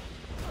 Yep.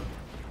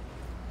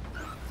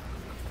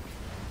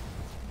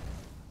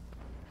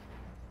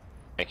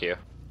 Thank you.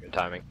 Good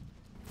timing.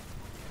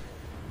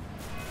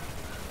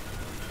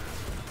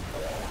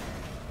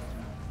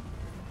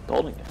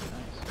 Golden gun,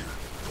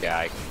 nice. Yeah,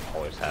 I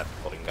always have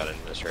holding gun in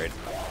this raid.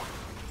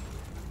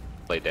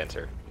 Play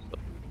dancer.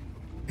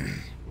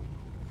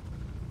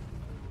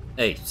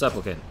 Hey,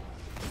 supplicant.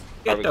 Are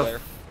Get we the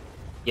clear?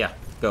 Yeah,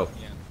 go.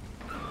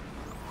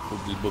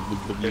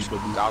 There's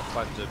God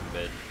cleanse in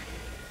mid.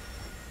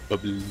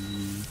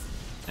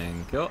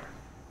 Thank you.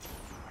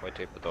 Wait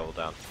till you put the hole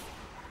down.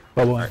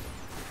 Bubble in. Alright.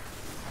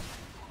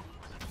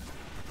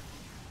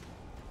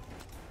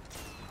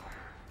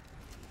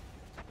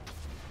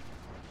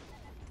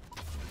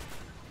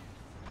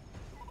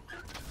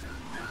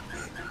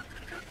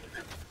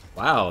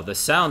 Wow, the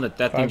sound that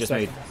thing 5 just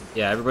seconds. made.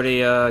 Yeah, everybody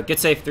get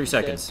safe, 3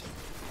 seconds.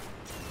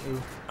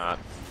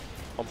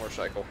 One more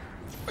cycle.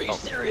 Are you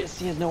serious?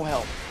 He has no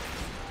health.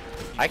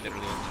 I can.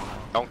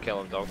 Don't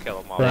kill him. Don't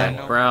kill him. All Brown.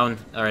 right. Brown.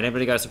 Alright,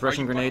 anybody got a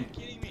suppression grenade?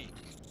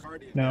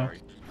 No.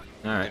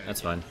 Alright, that's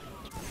fine.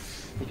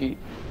 If you,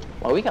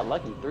 well, we got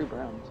lucky. 3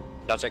 Browns.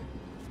 Touch it.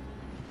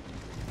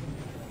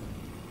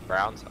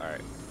 Browns. All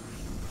right.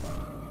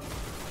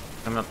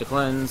 Coming up to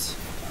cleanse.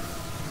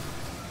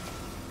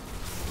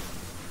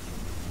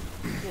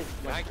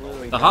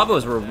 The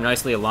hobos were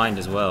nicely aligned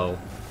as well.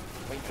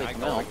 Can I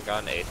go and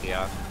gun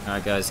Atheon?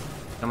 Alright, guys.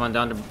 Come on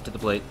down to the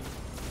plate.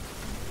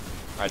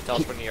 Alright, tell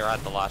us when you're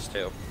at the last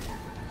 2.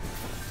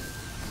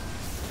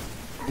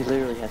 He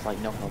literally has like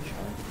no health,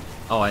 Sean.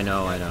 Oh, I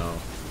know, I know.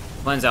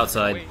 Cleanse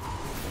outside. Is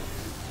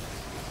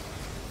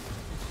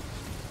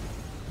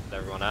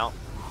everyone out?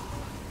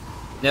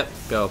 Yep,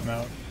 go. I'm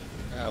out.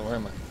 Where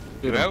am I?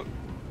 Shoot You 'em. out?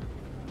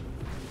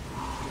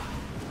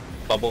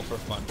 Bubble for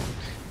fun.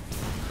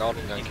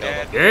 Golden gun He's killed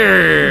dead. him.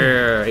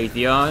 Yeah,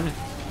 Atheon.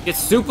 Get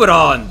super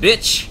on,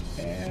 bitch!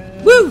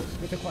 And Woo!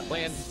 with the cla-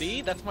 Plan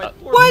C? That's my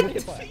what? with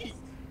the class.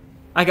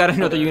 I got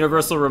another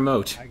universal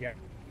remote. I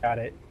got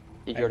it.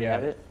 Did I you already got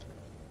have it. it?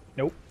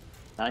 Nope.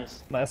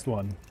 Nice. Last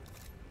one.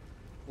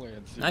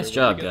 Plan C. Nice Where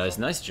job, did you get guys.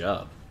 some? Nice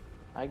job.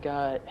 I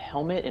got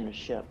helmet and a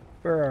ship.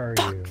 Where are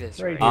you? this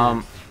Right right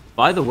here.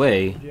 By the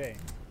way, Jay.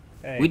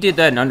 Hey. we did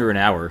that in under an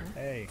hour.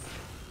 Hey.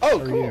 Oh,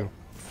 How are cool. you?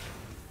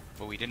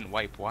 But we didn't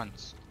wipe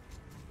once.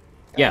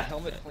 Yeah,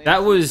 Helmet Plan that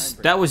C was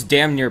timer.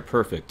 damn near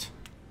perfect.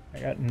 I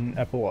got an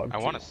epilogue. I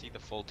want to too. see the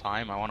full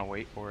time. I want to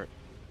wait for it.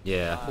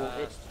 Yeah.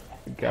 Well,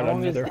 Got how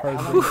long is another it- how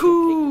hard long does it take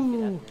Woohoo! to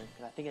get out there?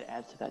 'Cause I think it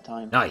adds to that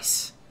time.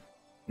 Nice.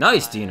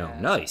 Nice, Dino.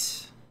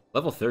 Nice.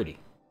 Level 30.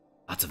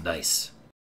 Lots of nice.